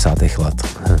 90. let.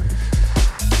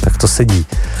 Tak to sedí.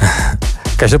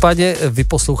 Každopádně vy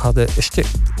posloucháte ještě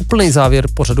úplný závěr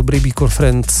pořadu Breakbeat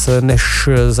Conference, než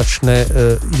začne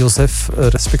Josef,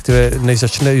 respektive než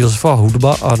začne Josefova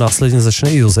hudba a následně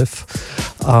začne i Josef.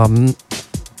 A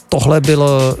tohle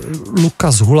byl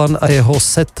Lukas Hulan a jeho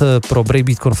set pro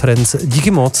Breakbeat Conference.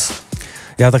 Díky moc.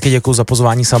 Já taky děkuju za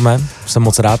pozvání samé, jsem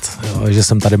moc rád, že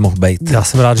jsem tady mohl být. Já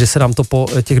jsem rád, že se nám to po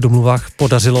těch domluvách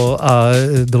podařilo a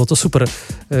bylo to super.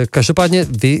 Každopádně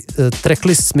vy,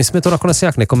 tracklist, my jsme to nakonec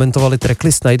nějak nekomentovali,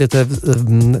 tracklist najdete,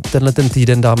 ten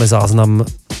týden dáme záznam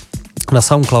na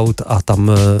SoundCloud a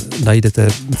tam najdete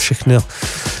všechno,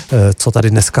 co tady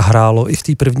dneska hrálo i v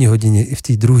té první hodině, i v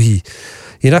té druhé.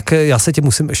 Jinak já se tě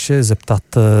musím ještě zeptat,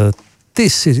 ty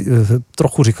jsi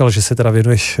trochu říkal, že se teda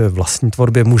věnuješ vlastní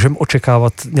tvorbě. Můžeme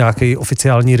očekávat nějaký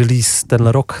oficiální release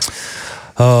tenhle rok?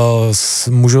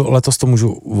 Letos to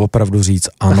můžu opravdu říct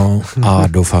ano a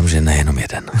doufám, že nejenom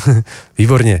jeden.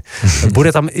 Výborně.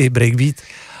 Bude tam i Breakbeat?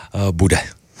 Bude.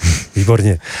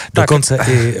 Výborně.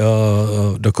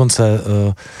 Dokonce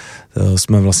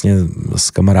jsme vlastně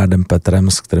s kamarádem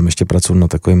Petrem, s kterým ještě pracuji na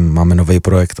takovým, máme nový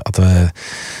projekt a to je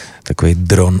takový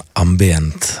drone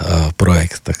ambient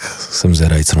projekt, tak jsem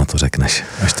zvědavý, co na to řekneš,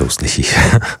 až to uslyšíš.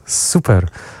 Super.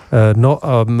 No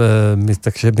a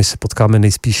takže my se potkáme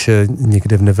nejspíš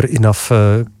někde v Never Enough.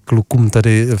 Klukům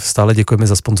tady stále děkujeme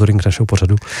za sponsoring našeho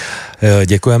pořadu.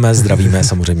 Děkujeme, zdravíme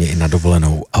samozřejmě i na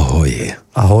dovolenou. Ahoj.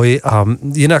 Ahoj a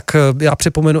jinak já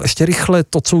připomenu ještě rychle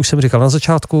to, co už jsem říkal na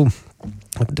začátku.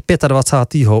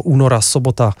 25. února,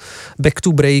 sobota, Back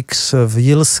to Breaks v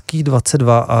Jilský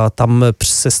 22 a tam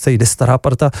se sejde stará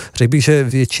parta. Řekl bych, že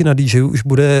většina DJů už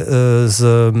bude s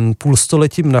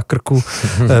půlstoletím na krku,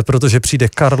 protože přijde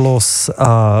Carlos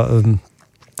a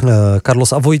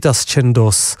Vojta z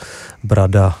Čendos,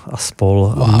 Brada a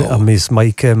spol. Wow. A my s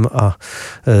Mikem a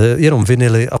jenom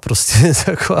vinily a prostě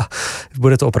taková,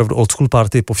 bude to opravdu old school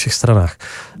party po všech stranách.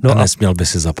 No a nesměl by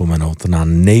si zapomenout na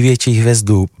největší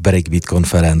hvězdu Breakbeat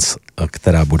Conference,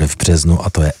 která bude v březnu a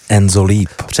to je Enzo Leap.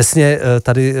 Přesně,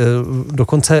 tady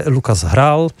dokonce Lukas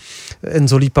hrál,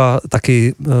 Enzo Leapa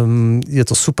taky, je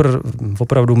to super,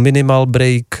 opravdu minimal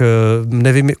break,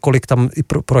 nevím, kolik tam i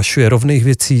prorašuje rovných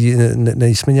věcí,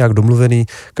 nejsme nějak domluvený,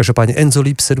 každopádně Enzo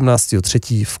Leap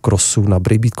 17.3. v Crossu na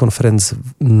Breakbeat Conference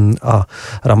a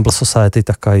Rumble Society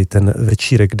taky ten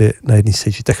večírek, kde na jedný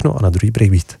stage techno a na druhý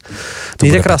Breakbeat.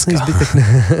 Mějte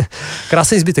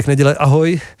krásný zbytek neděle,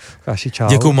 ahoj, Káši, čau.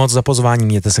 Děkuju moc za pozvání,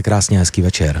 mějte se krásně, hezký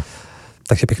večer.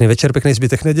 Takže pěkný večer, pěkný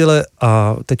zbytek neděle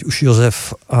a teď už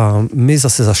Josef a my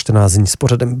zase za 14 dní s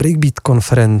pořadem Breakbeat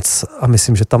Conference a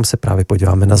myslím, že tam se právě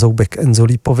podíváme na zoubek Enzo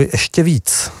Leapovi ještě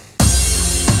víc.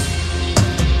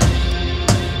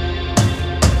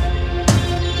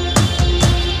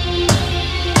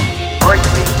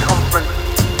 Breakbeat Conference.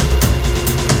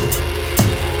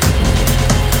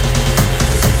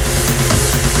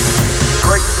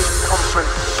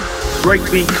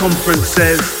 Breakbeat Conference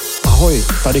says. Ahoj,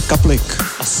 tady Kaplik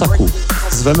a Saku.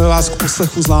 Zveme vás k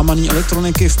poslechu zlámaný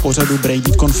elektroniky v pořadu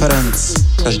Breakbeat Conference.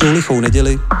 Každou lichou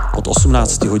neděli od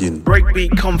 18 hodin. Breakbeat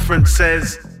Conference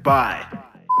says bye.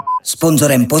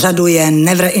 Sponzorem pořadu je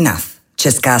Never Enough,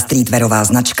 česká streetwearová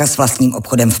značka s vlastním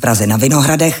obchodem v Praze na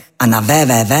Vinohradech a na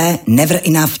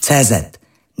www.neverenough.cz.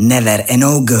 Never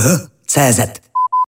Enough.cz